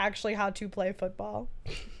than, like, actually how to play football.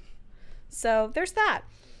 So there's that.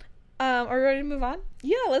 Are we ready to move on?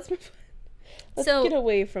 Yeah, let's move on. Let's get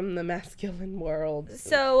away from the masculine world.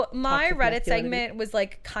 So my Reddit segment was,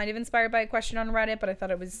 like, kind of inspired by a question on Reddit, but I thought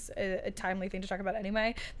it was a timely thing to talk about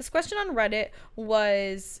anyway. This question on Reddit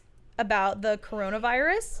was about the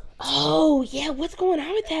coronavirus. Oh, yeah. What's going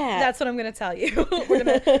on with that? That's what I'm going to tell you. I'm going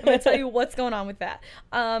to tell you what's going on with that.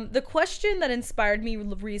 The question that inspired me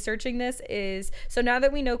researching this is, so now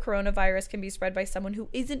that we know coronavirus can be spread by someone who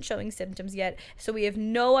isn't showing symptoms yet, so we have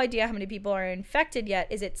no idea how many people are infected yet,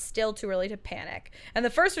 is it still too early to panic? And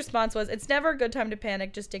the first response was, it's never a good time to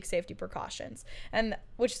panic, just take safety precautions. And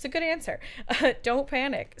which is a good answer. Don't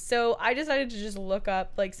panic. So I decided to just look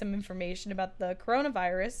up, like, some information about the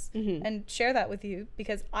coronavirus and share that with you,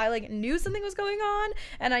 because I, like, knew something was going on,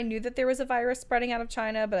 and I knew that there was a virus spreading out of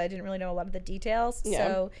China, but I didn't really know a lot of the details. Yeah.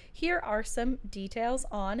 So here are some details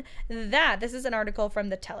on that. This is an article from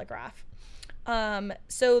The Telegraph.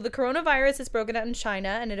 So the coronavirus is broken out in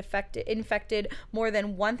China, and it infected more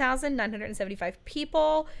than 1,975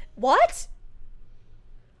 people. What?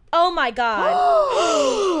 Oh my god.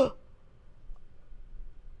 Oh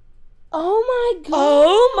my god.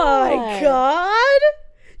 Oh my god.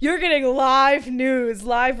 You're getting live news,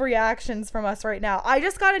 live reactions from us right now. I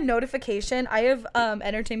just got a notification. I have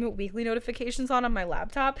Entertainment Weekly notifications on my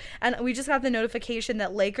laptop, and we just got the notification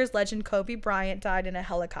that Lakers legend Kobe Bryant died in a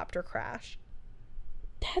helicopter crash.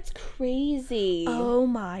 That's crazy. Oh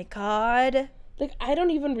my god. Like, I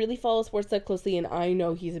don't even really follow sports that closely, and I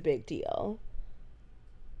know he's a big deal.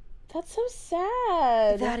 That's so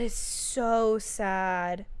sad. That is so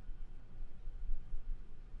sad.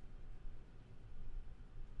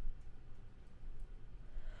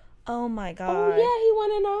 Oh my god. Oh yeah, he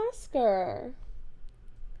won an Oscar.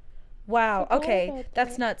 Wow. Okay,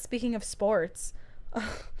 that's nuts. Speaking of sports.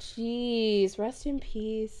 Jeez, rest in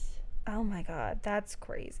peace. Oh my god, that's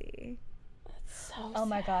crazy. That's so Oh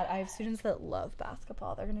my god, I have students that love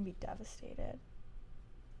basketball. They're going to be devastated.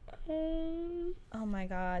 Oh my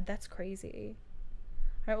god, that's crazy.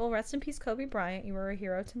 All right, well, rest in peace, Kobe Bryant. You were a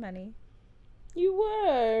hero to many. You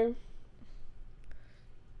were.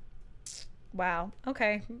 Wow.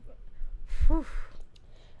 Okay. Whew.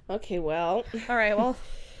 Okay, well. All right, well,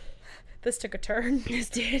 this took a turn. This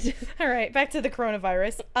did. All right, back to the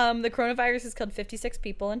coronavirus. The coronavirus has killed 56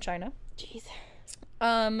 people in China. Jeez.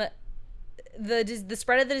 The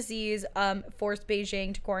spread of the disease forced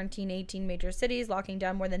Beijing to quarantine 18 major cities, locking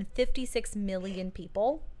down more than 56 million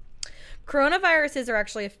people. Coronaviruses are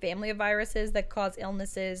actually a family of viruses that cause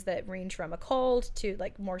illnesses that range from a cold to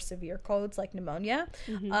like more severe colds like pneumonia.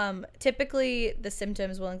 Typically, the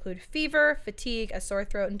symptoms will include fever, fatigue, a sore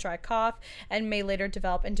throat, and dry cough, and may later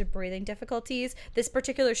develop into breathing difficulties. This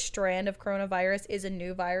particular strand of coronavirus is a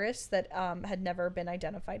new virus that had never been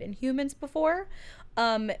identified in humans before.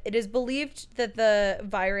 It is believed that the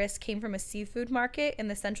virus came from a seafood market in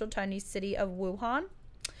the central Chinese city of Wuhan.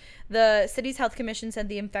 The city's health commission said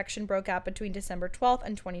the infection broke out between December 12th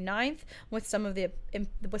and 29th with some of the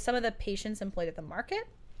patients employed at the market.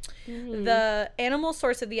 The animal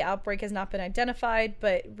source of the outbreak has not been identified,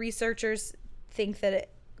 but researchers think that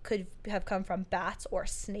it could have come from bats or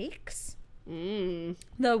snakes. The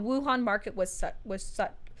Wuhan market was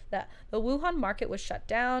shut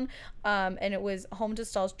down, and it was home to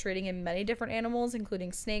stalls trading in many different animals,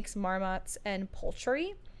 including snakes, marmots, and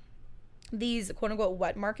poultry. These quote-unquote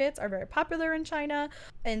wet markets are very popular in China,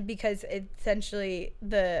 and because essentially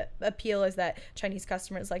the appeal is that Chinese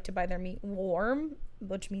customers like to buy their meat warm,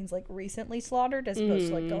 which means like recently slaughtered as opposed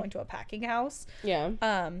to like going to a packing house. Yeah.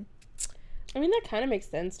 I mean, that kind of makes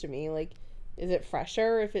sense to me. Like, is it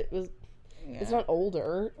fresher if it was... Yeah. It's not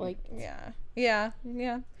older. Like... Yeah.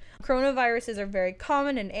 Coronaviruses are very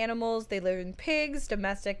common in animals. They live in pigs,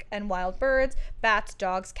 domestic and wild birds, bats,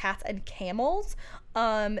 dogs, cats, and camels.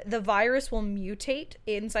 The virus will mutate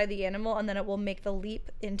inside the animal, and then it will make the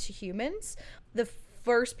leap into humans. The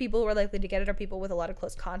first people who are likely to get it are people with a lot of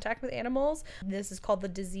close contact with animals. This is called the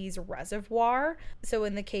disease reservoir. So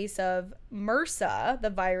in the case of MRSA,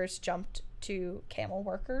 the virus jumped to camel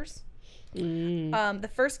workers. The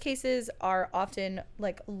first cases are often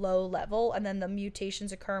like low level, and then the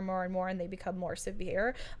mutations occur more and more, and they become more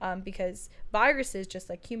severe because viruses, just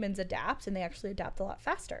like humans, adapt, and they actually adapt a lot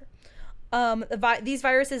faster. These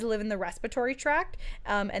viruses live in the respiratory tract,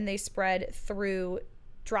 and they spread through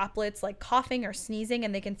droplets like coughing or sneezing,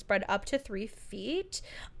 and they can spread up to 3 feet.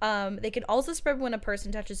 They can also spread when a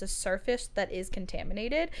person touches a surface that is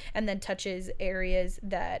contaminated and then touches areas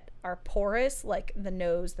that are porous, like the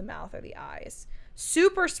nose, the mouth, or the eyes.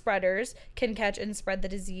 Super spreaders can catch and spread the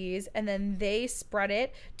disease, and then they spread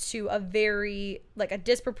it to a very, like a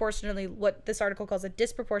disproportionately, what this article calls a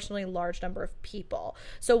disproportionately large number of people.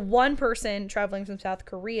 So one person traveling from South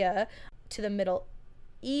Korea to the Middle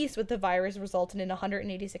East with the virus resulted in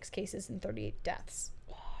 186 cases and 38 deaths.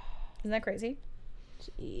 Isn't that crazy?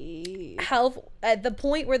 Jeez. Health, at the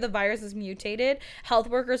point where the virus is mutated, health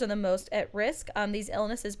workers are the most at risk. These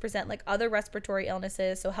illnesses present like other respiratory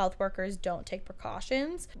illnesses, so health workers don't take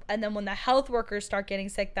precautions. And then when the health workers start getting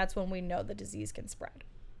sick, that's when we know the disease can spread.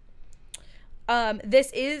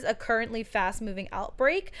 This is a currently fast-moving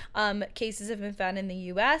outbreak. Cases have been found in the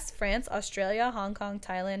U.S., France, Australia, Hong Kong,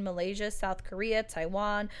 Thailand, Malaysia, South Korea,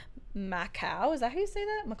 Taiwan, Macau. Is that how you say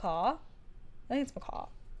that? Macaw? I think it's macaw.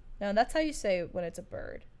 No, that's how you say it when it's a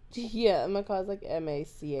bird. Yeah, macaw is like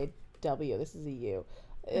M-A-C-A-W. This is a U.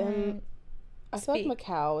 I feel like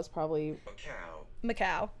Macau is probably... Macau,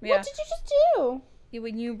 yeah. What did you just do?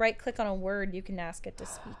 When you right-click on a word, you can ask it to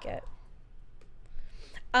speak it.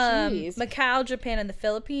 Jeez. Macau, Japan, and the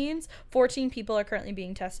Philippines. 14 people are currently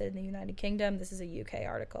being tested in the United Kingdom. This is a UK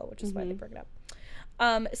article, which is why they bring it up.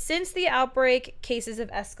 Since the outbreak, cases have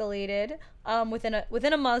escalated.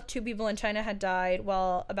 Within a month, 2 people in China had died,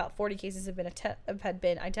 while about 40 cases had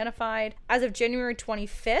been identified. As of January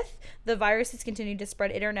 25th, the virus has continued to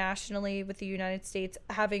spread internationally, with the United States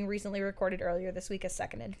having recently recorded earlier this week a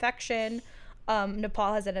second infection.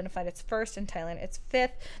 Nepal has identified its first, and Thailand its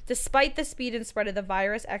 5th. Despite the speed and spread of the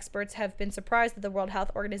virus, experts have been surprised that the World Health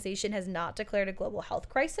Organization has not declared a global health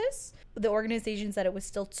crisis. The organization said it was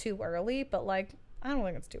still too early, but I don't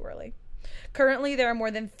think it's too early. Currently, there are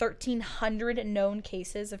more than 1,300 known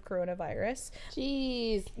cases of coronavirus.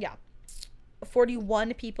 Jeez. Yeah.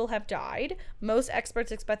 41 people have died. Most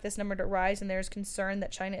experts expect this number to rise, and there's concern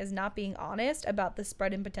that China is not being honest about the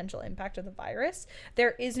spread and potential impact of the virus.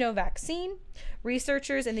 There is no vaccine.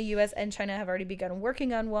 Researchers in the US and China have already begun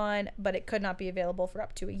working on one, but it could not be available for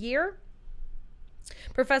up to a year.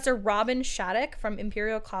 Professor Robin Shattuck from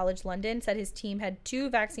Imperial College London said his team had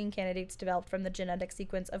 2 vaccine candidates developed from the genetic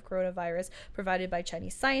sequence of coronavirus provided by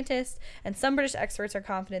Chinese scientists, and some British experts are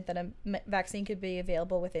confident that a vaccine could be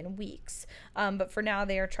available within weeks. But for now,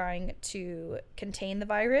 they are trying to contain the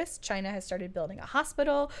virus. China has started building a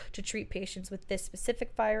hospital to treat patients with this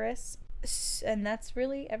specific virus. And that's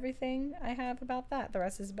really everything I have about that. The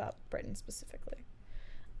rest is about Britain specifically.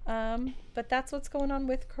 But that's what's going on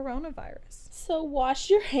with coronavirus. So wash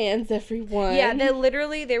your hands, everyone. Yeah, they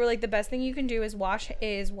were like, the best thing you can do is wash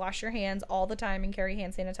your hands all the time and carry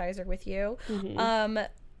hand sanitizer with you.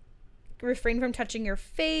 refrain from touching your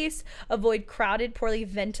face, avoid crowded, poorly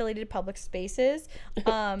ventilated public spaces.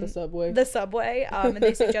 The subway. And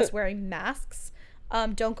they suggest wearing masks.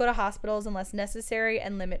 Don't go to hospitals unless necessary,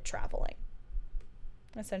 and limit traveling.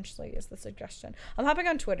 Essentially is the suggestion. I'm hopping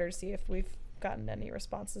on Twitter to see if we've gotten any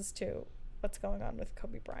responses to what's going on with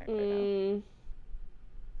Kobe Bryant right now.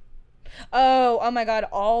 Oh my god,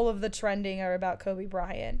 all of the trending are about Kobe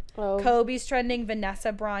Bryant. Kobe's trending,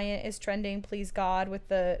 Vanessa Bryant is trending, please God, with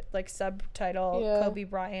the like subtitle. Kobe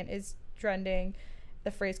Bryant is trending.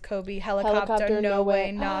 The phrase Kobe, helicopter no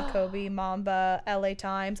way, not Kobe, Mamba, LA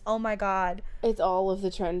Times. Oh my god. It's all of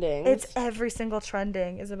the trending. It's every single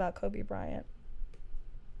trending is about Kobe Bryant.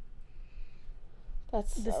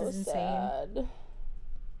 This is sad. Insane.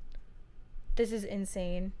 This is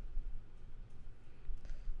insane.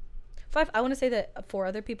 I want to say that 4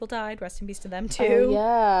 other people died. Rest in peace to them too. Oh,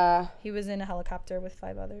 yeah. He was in a helicopter with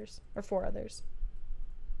 5 others, or 4 others.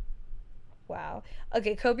 Wow.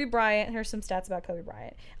 Okay, Kobe Bryant. Here's some stats about Kobe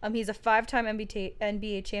Bryant. He's a 5-time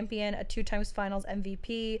NBA champion, a 2 times Finals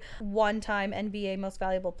MVP, 1-time NBA Most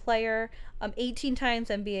Valuable Player, 18 times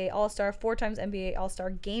NBA All-Star, 4 times NBA All-Star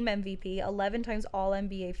Game MVP, 11 times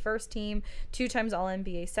All-NBA First Team, 2 times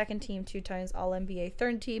All-NBA Second Team, 2 times All-NBA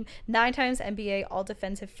Third Team, 9 times NBA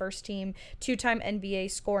All-Defensive First Team, 2-time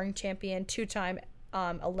NBA Scoring Champion, 2-time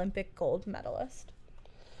Olympic gold medalist.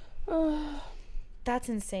 That's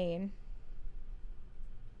insane.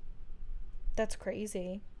 That's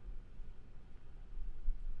crazy.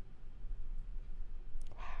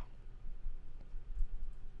 Wow.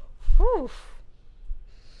 Whew.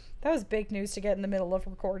 That was big news to get in the middle of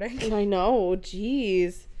recording. I know.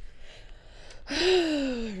 Jeez.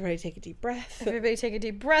 Everybody take a deep breath. Everybody take a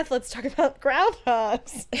deep breath. Let's talk about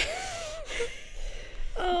groundhogs.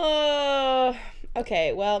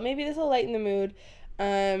 Okay. Well, maybe this will lighten the mood.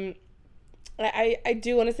 I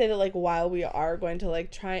do want to say that, like, while we are going to,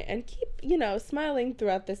 like, try and keep, smiling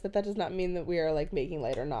throughout this, that does not mean that we are, like, making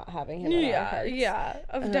light or not having him in our hearts. Yeah,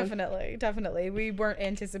 definitely. We weren't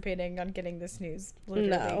anticipating on getting this news.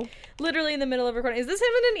 Literally in the middle of recording. Is this him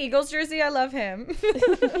in an Eagles jersey? I love him.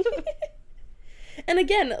 And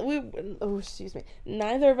again,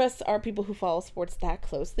 neither of us are people who follow sports that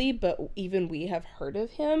closely, but even we have heard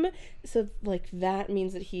of him. So, like, that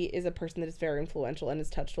means that he is a person that is very influential and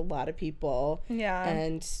has touched a lot of people. Yeah.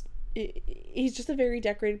 And he's just a very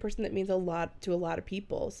decorated person that means a lot to a lot of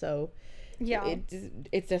people. So, yeah,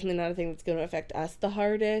 it's definitely not a thing that's going to affect us the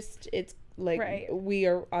hardest. It's like, we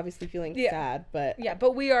are obviously feeling sad, but... Yeah,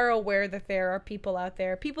 but we are aware that there are people out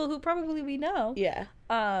there, people who probably we know. Yeah.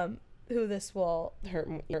 Who this will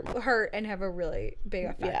hurt and have a really big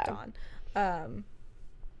effect on.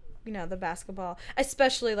 The basketball,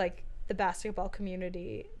 especially like the basketball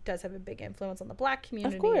community does have a big influence on the Black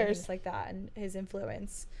community, of course, and things like that, and his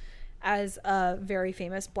influence as a very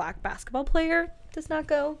famous Black basketball player does not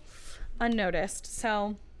go unnoticed.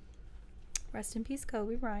 So rest in peace,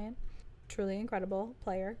 Kobe Bryant. Truly incredible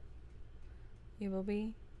player. He will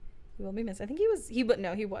be missed. I think he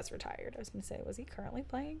was retired. I was gonna say, was he currently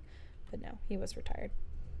playing? But no, he was retired.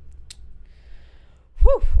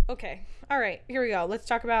 Whew. Okay. All right. Here we go. Let's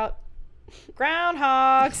talk about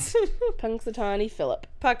groundhogs. Punxsutawney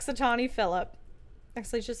Philip.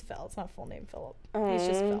 Actually, it's just Phil. It's not full name Philip. He's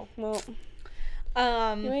just Phil. Well.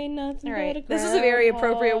 You ain't nothing all right. but a This is a very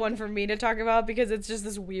appropriate one for me to talk about because it's just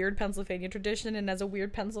this weird Pennsylvania tradition, and as a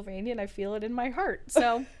weird Pennsylvanian, I feel it in my heart.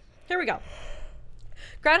 So, here we go.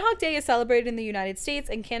 Groundhog Day is celebrated in the United States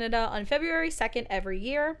and Canada on February 2nd every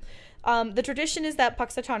year. The tradition is that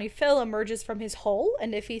Punxsutawney Phil emerges from his hole,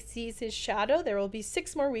 and if he sees his shadow, there will be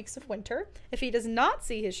 6 more weeks of winter. If he does not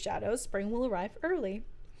see his shadow, spring will arrive early.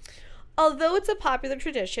 Although it's a popular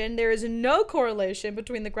tradition, there is no correlation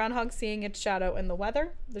between the groundhog seeing its shadow and the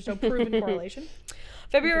weather. There's no proven correlation.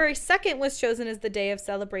 February 2nd was chosen as the day of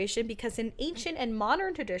celebration because in ancient and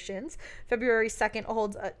modern traditions, February 2nd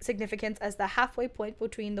holds a significance as the halfway point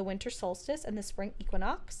between the winter solstice and the spring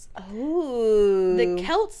equinox. Oh. The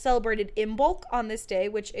Celts celebrated Imbolc on this day,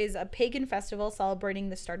 which is a pagan festival celebrating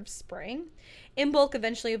the start of spring. Imbolc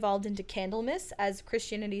eventually evolved into Candlemas as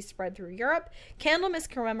Christianity spread through Europe. Candlemas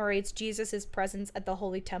commemorates Jesus' presence at the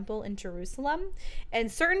Holy Temple in Jerusalem. In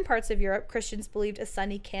certain parts of Europe, Christians believed a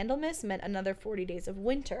sunny Candlemas meant another 40 days of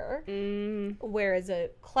winter, whereas a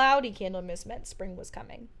cloudy Candlemas meant spring was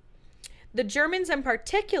coming. The Germans in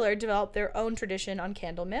particular developed their own tradition on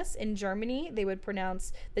Candlemas. In Germany, they would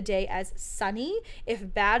pronounce the day as sunny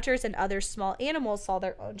if badgers and other small animals saw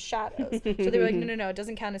their own shadows. So they were like, no, it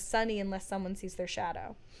doesn't count as sunny unless someone sees their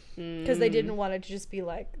shadow. Because they didn't want it to just be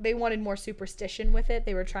like, they wanted more superstition with it.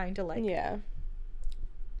 They were trying to like,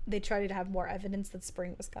 they tried to have more evidence that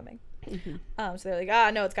spring was coming. So they're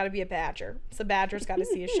like, no, it's got to be a badger. So badger's got to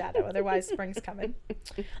see his shadow, otherwise spring's coming.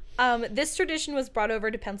 This tradition was brought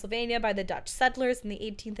over to Pennsylvania by the Dutch settlers in the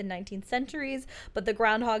 18th and 19th centuries, but the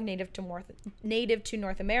groundhog native to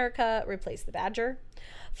North America replaced the badger.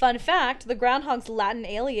 Fun fact, the groundhog's Latin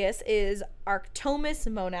alias is Arctomys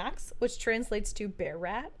monax, which translates to bear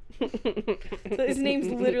rat. So his name's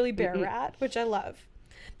literally Bear Rat, which I love.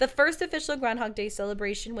 The first official Groundhog Day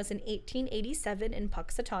celebration was in 1887 in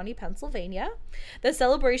Puxatawney, Pennsylvania. The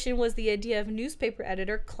celebration was the idea of newspaper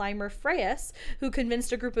editor Clymer Freyas, who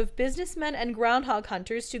convinced a group of businessmen and groundhog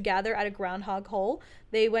hunters to gather at a groundhog hole.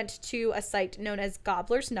 They went to a site known as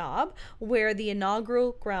Gobbler's Knob, where the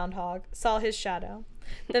inaugural groundhog saw his shadow.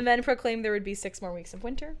 The men proclaimed there would be 6 more weeks of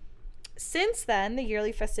winter. Since then, the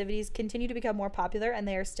yearly festivities continue to become more popular, and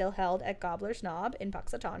they are still held at Gobbler's Knob in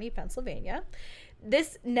Puxatawney, Pennsylvania.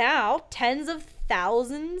 Now, tens of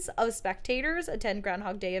thousands of spectators attend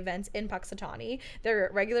Groundhog Day events in Puxatawney.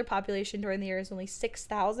 Their regular population during the year is only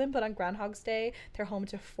 6,000, but on Groundhog's Day, they're home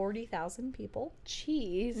to 40,000 people.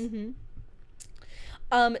 Jeez.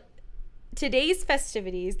 Today's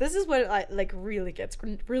festivities, this is what really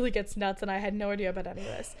gets nuts, and I had no idea about any of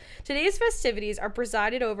this. Today's festivities are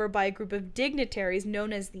presided over by a group of dignitaries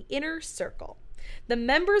known as the Inner Circle. The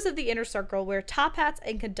members of the Inner Circle wear top hats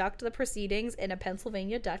and conduct the proceedings in a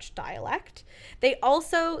Pennsylvania Dutch dialect. They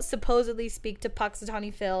also supposedly speak to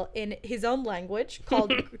Puxatawney Phil in his own language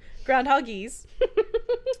called Groundhogese.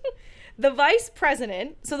 The vice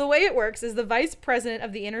president, so the way it works is the vice president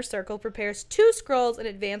of the Inner Circle prepares 2 scrolls in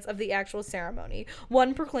advance of the actual ceremony,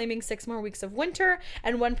 one proclaiming 6 more weeks of winter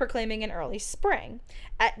and one proclaiming an early spring.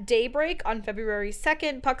 At daybreak on February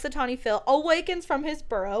 2nd, Puxatawney Phil awakens from his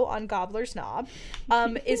burrow on Gobbler's Knob,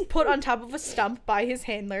 is put on top of a stump by his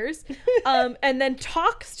handlers, and then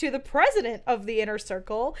talks to the president of the Inner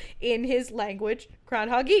Circle in his language,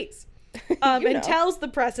 Groundhogese. And tells the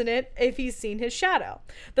president if he's seen his shadow.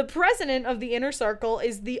 The president of the Inner Circle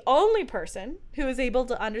is the only person who is able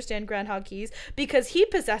to understand Groundhogese because he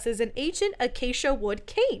possesses an ancient acacia wood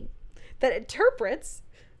cane that interprets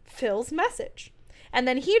Phil's message. And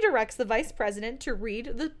then he directs the vice president to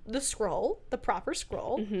read the scroll, the proper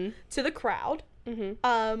scroll, to the crowd,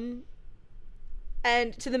 and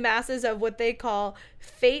to the masses of what they call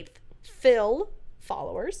Faith Phil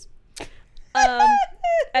followers.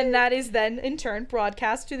 And that is then in turn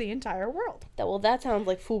broadcast to the entire world. Well, that sounds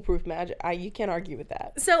like foolproof magic. You can't argue with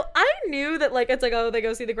that. So I knew that it's like, oh, they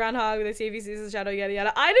go see the groundhog, they see if he sees his shadow, yada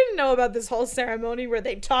yada. I didn't know about this whole ceremony where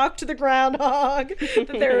they talk to the groundhog,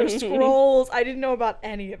 that there are scrolls. I didn't know about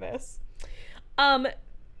any of this.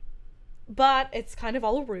 But it's kind of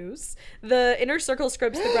all a ruse. The Inner Circle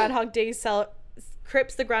scripts the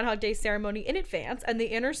Groundhog Day ceremony in advance, and the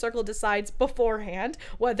Inner Circle decides beforehand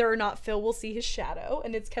whether or not Phil will see his shadow,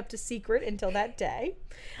 and it's kept a secret until that day.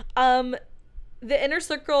 The Inner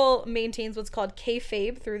Circle maintains what's called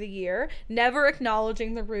kayfabe through the year, never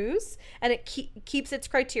acknowledging the ruse, and it keeps its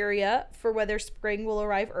criteria for whether spring will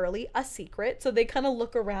arrive early a secret. So they kind of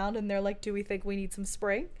look around and they're like, do we think we need some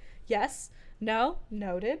spring? Yes. No?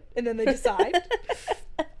 Noted. And then they decide.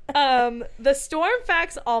 The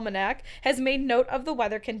Stormfax Almanac has made note of the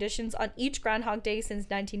weather conditions on each Groundhog Day since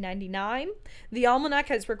 1999. The almanac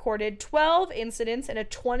has recorded 12 incidents in a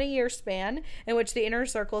 20-year span in which the Inner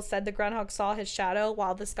Circle said the groundhog saw his shadow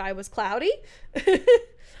while the sky was cloudy,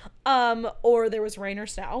 or there was rain or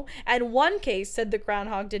snow. And one case said the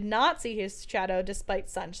groundhog did not see his shadow despite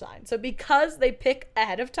sunshine. So because they pick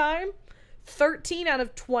ahead of time, 13 out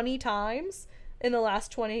of 20 times in the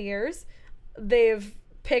last 20 years, they've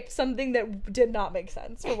picked something that did not make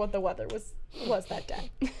sense for what the weather was that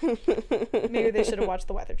day. Maybe they should have watched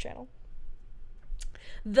the Weather Channel.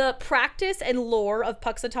 The practice and lore of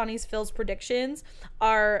Puxatawney Phil's predictions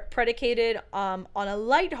are predicated on a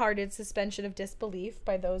lighthearted suspension of disbelief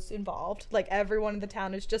by those involved. Like, everyone in the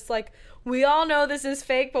town is just like, we all know this is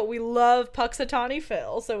fake, but we love Puxatawney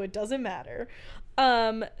Phil, so it doesn't matter.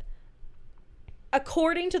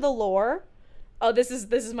 According to the lore, this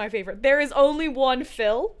is my favorite. There is only one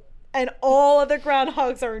Phil, and all other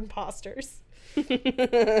groundhogs are imposters.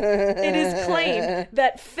 It is claimed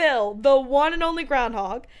that Phil, the one and only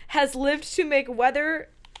groundhog, has lived to make weather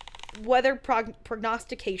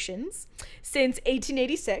prognostications since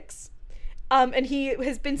 1886. And he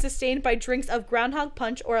has been sustained by drinks of groundhog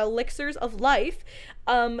punch or elixirs of life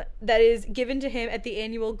that is given to him at the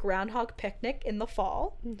annual groundhog picnic in the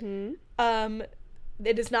fall.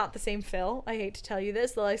 It is not the same Phil. I hate to tell you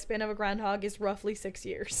this. The lifespan of a groundhog is roughly 6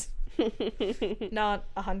 years. Not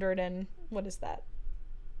 100 and, what is that?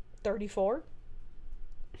 34?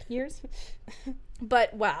 years.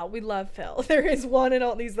 But wow, we love Phil. There is one and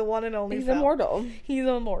only. He's the one and only. He's Phil. immortal. He's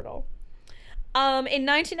immortal. In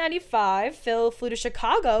 1995, Phil flew to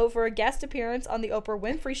Chicago for a guest appearance on the Oprah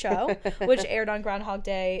Winfrey Show, which aired on Groundhog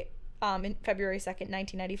Day, in February 2nd,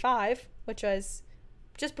 1995, which was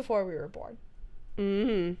just before we were born.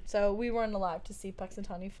 So we weren't alive to see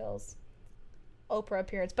Punxsutawney Phil's Oprah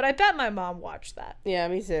appearance, but I bet my mom watched that. Yeah,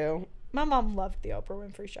 me too. My mom loved the Oprah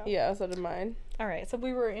Winfrey Show. Yeah, so did mine. All right, so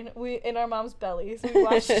we were in our mom's bellies. We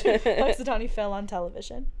watched Punxsutawney Phil on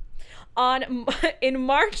television. In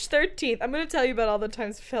March 13th, I'm going to tell you about all the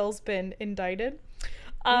times Phil's been indicted.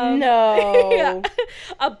 No. Yeah.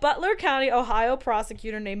 A Butler County, Ohio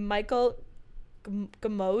prosecutor named Michael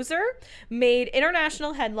Gamoser made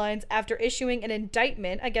international headlines after issuing an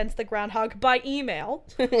indictment against the groundhog by email,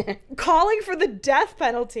 calling for the death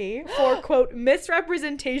penalty for, quote,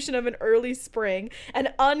 misrepresentation of an early spring,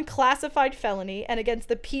 an unclassified felony, and against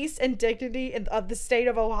the peace and dignity of the state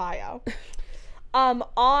of Ohio.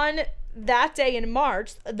 On that day in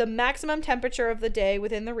March, the maximum temperature of the day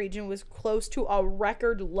within the region was close to a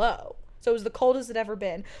record low. So it was the coldest it ever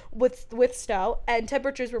been with snow, and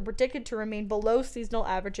temperatures were predicted to remain below seasonal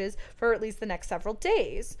averages for at least the next several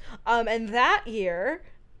days. And that year,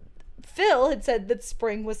 Phil had said that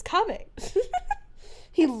spring was coming.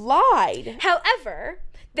 He lied. However,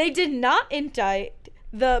 they did not indict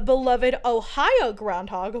the beloved Ohio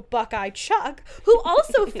groundhog, Buckeye Chuck, who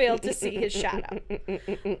also failed to see his shadow.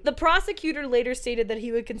 The prosecutor later stated that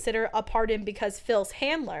he would consider a pardon because Phil's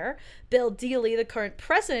handler, Bill Dealey, the current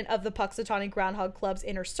president of the Punxsutawney Groundhog Club's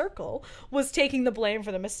Inner Circle, was taking the blame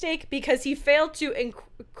for the mistake because he failed to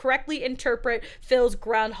correctly interpret Phil's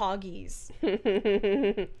groundhogese.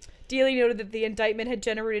 Dealey noted that the indictment had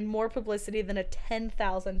generated more publicity than a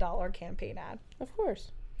 $10,000 campaign ad. Of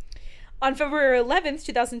course. On February 11th,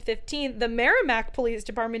 2015, the Merrimack Police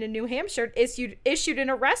Department in New Hampshire issued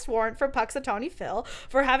an arrest warrant for Punxsutawney Phil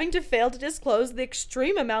for having to fail to disclose the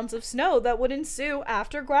extreme amounts of snow that would ensue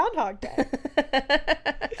after Groundhog Day.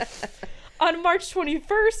 On March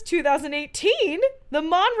 21st, 2018, the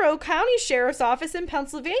Monroe County Sheriff's Office in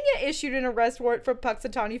Pennsylvania issued an arrest warrant for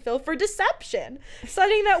Punxsutawney Phil for deception,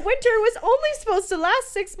 citing that winter was only supposed to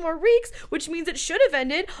last 6 more weeks, which means it should have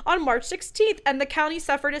ended on March 16th, and the county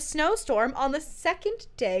suffered a snowstorm on the second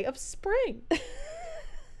day of spring.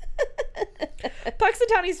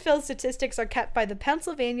 Punxsutawney Phil's statistics are kept by the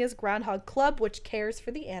Pennsylvania's Groundhog Club, which cares for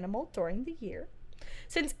the animal during the year.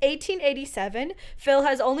 Since 1887, Phil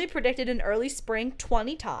has only predicted an early spring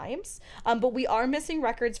 20 times, but we are missing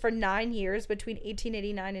records for 9 years between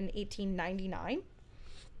 1889 and 1899.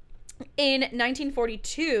 In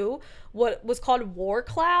 1942, what was called war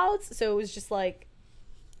clouds, so it was just like,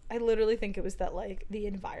 I literally think it was that like the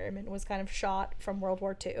environment was kind of shot from World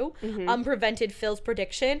War II, prevented Phil's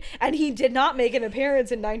prediction, and he did not make an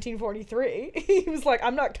appearance in 1943. He was like,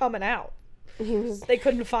 I'm not coming out. They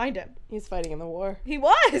couldn't find him. He's fighting in the war. He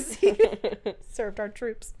was. He served our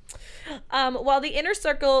troops. While the Inner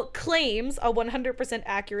Circle claims a 100%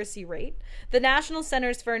 accuracy rate, the National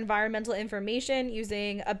Centers for Environmental Information,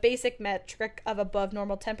 using a basic metric of above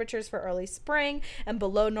normal temperatures for early spring and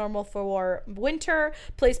below normal for winter,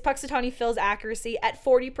 placed Punxsutawney Phil's accuracy at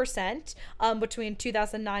 40% between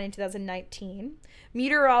 2009 and 2019.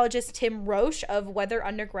 Meteorologist Tim Roche of Weather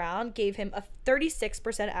Underground gave him a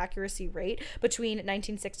 36% accuracy rate between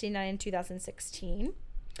 1969 and 2016.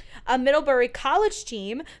 A Middlebury College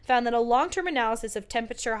team found that a long-term analysis of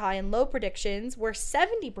temperature high and low predictions were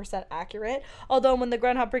 70% accurate, although when the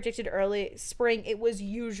groundhog predicted early spring, it was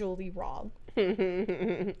usually wrong.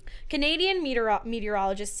 Canadian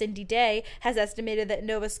meteorologist Cindy Day has estimated that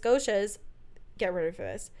Nova Scotia's, get rid of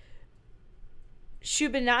this,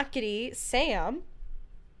 Shubenacadie Sam,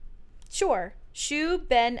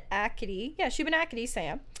 Shubenacadie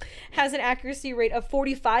Sam has an accuracy rate of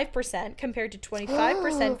 45% compared to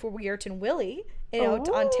 25% for Weirton Willie in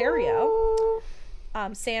Ontario.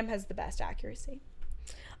 Sam has the best accuracy.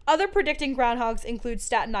 Other predicting groundhogs include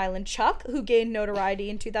Staten Island Chuck, who gained notoriety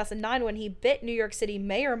in 2009 when he bit New York City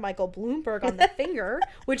Mayor Michael Bloomberg on the finger,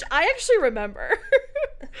 which I actually remember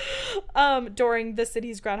during the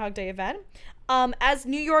city's Groundhog Day event. As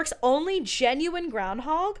New York's only genuine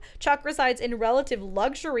groundhog, Chuck resides in relative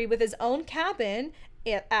luxury with his own cabin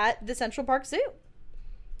at the Central Park Zoo.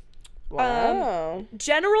 Wow.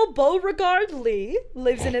 General Beauregard Lee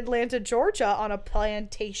lives in Atlanta, Georgia on a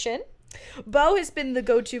plantation. Beau has been the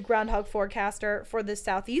go-to groundhog forecaster for the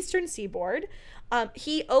southeastern seaboard.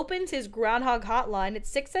 He opens his groundhog hotline at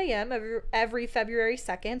 6 a.m. every February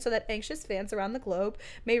 2nd so that anxious fans around the globe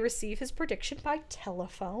may receive his prediction by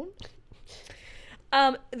telephone.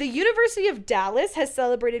 The University of Dallas has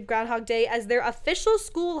celebrated Groundhog Day as their official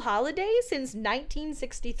school holiday since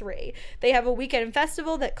 1963. They have a weekend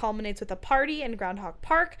festival that culminates with a party in Groundhog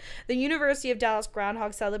Park. The University of Dallas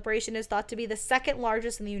Groundhog celebration is thought to be the second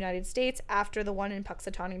largest in the United States after the one in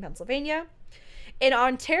Puxatawny, Pennsylvania. In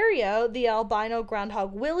Ontario, the albino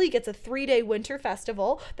groundhog Willie gets a 3-day winter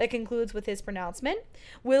festival that concludes with his pronouncement.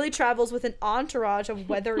 Willie travels with an entourage of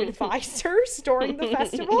weather advisors during the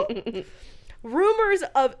festival. Rumors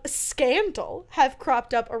of scandal have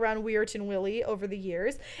cropped up around Weirton Willie over the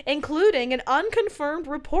years, including an unconfirmed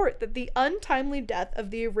report that the untimely death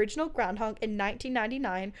of the original groundhog in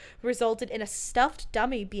 1999 resulted in a stuffed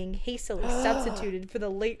dummy being hastily substituted for the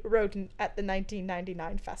late rodent at the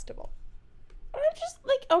 1999 festival. I'm just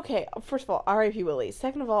like, okay, first of all, R.I.P. Willie.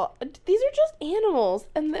 Second of all, these are just animals,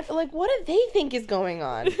 and like, what do they think is going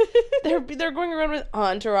on? They're going around with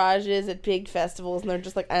entourages at big festivals, and they're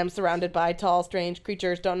just like, I'm surrounded by tall, strange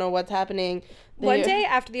creatures, don't know what's happening. One day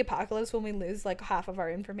after the apocalypse, when we lose like half of our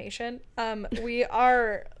information, we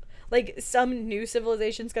are like, some new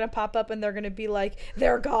civilization's gonna pop up, and they're gonna be like,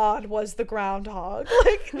 their god was the groundhog.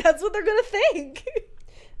 Like, that's what they're gonna think.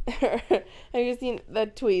 Have you seen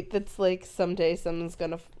that tweet that's like, someday someone's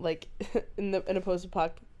gonna like in a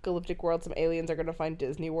post-apocalyptic world, some aliens are gonna find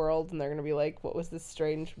Disney World, and they're gonna be like, what was this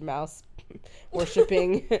strange mouse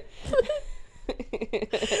worshipping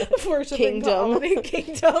kingdom?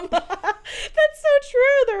 Kingdom. That's so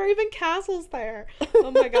true. There are even castles there. Oh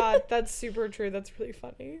my god, that's super true. That's really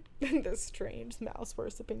funny. This strange mouse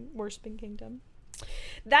worshipping kingdom.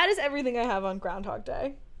 That is everything I have on Groundhog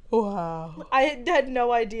Day. Wow. I had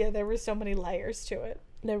no idea there were so many layers to it.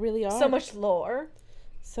 There really are. So much lore.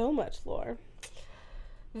 So much lore.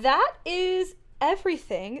 That is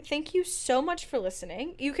everything. Thank you so much for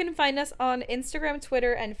listening. You can find us on Instagram,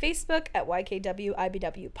 Twitter, and Facebook at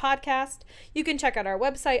YKWIBW Podcast. You can check out our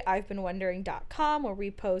website, I'veBeenWondering.com, where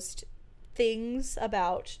we post things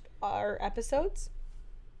about our episodes.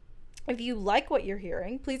 If you like what you're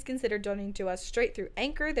hearing, please consider donating to us straight through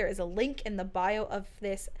Anchor. There is a link in the bio of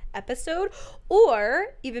this episode.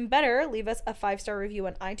 Or, even better, leave us a 5-star review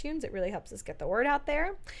on iTunes. It really helps us get the word out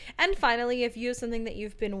there. And finally, if you have something that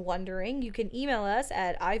you've been wondering, you can email us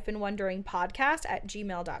at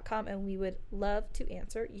I'veBeenWonderingPodcast@gmail.com, and we would love to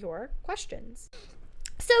answer your questions.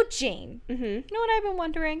 So, Jane, you know what I've been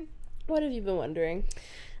wondering? What have you been wondering?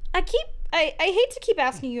 I hate to keep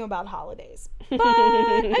asking you about holidays, but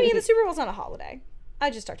I mean, the Super Bowl's not a holiday. I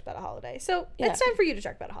just talked about a holiday, so it's time for you to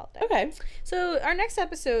talk about a holiday. Okay. So our next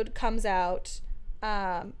episode comes out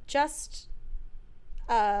just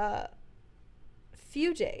a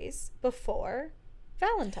few days before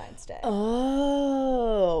Valentine's Day.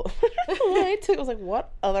 Oh. I was like,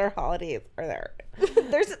 what other holidays are there?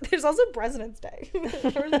 There's also President's Day.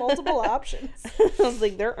 There's multiple options. I was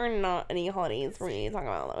like, there are not any holidays for me to talk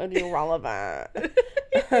about that would be relevant. And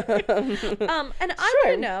I want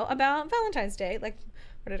to know about Valentine's Day. Like,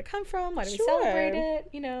 where did it come from? Why do we celebrate it?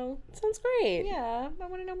 You know. Sounds great. Yeah, I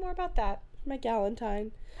want to know more about that. My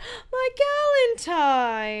Galentine. My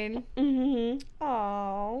Galentine. Mm-hmm.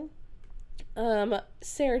 Aww.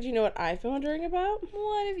 Sarah, do you know what I've been wondering about?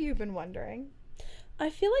 What have you been wondering? I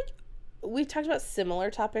feel like we've talked about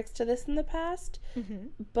similar topics to this in the past,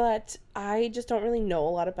 but I just don't really know a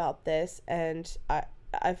lot about this, and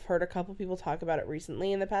I've heard a couple people talk about it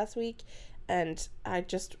recently in the past week, and I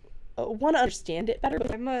just want to understand it better.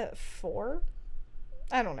 I'm a 4?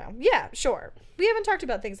 I don't know. Yeah, sure. We haven't talked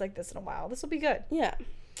about things like this in a while. This will be good. Yeah.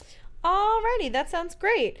 Alrighty, that sounds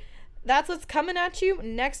great. That's what's coming at you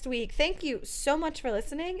next week. Thank you so much for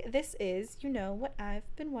listening. This is You Know What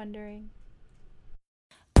I've Been Wondering.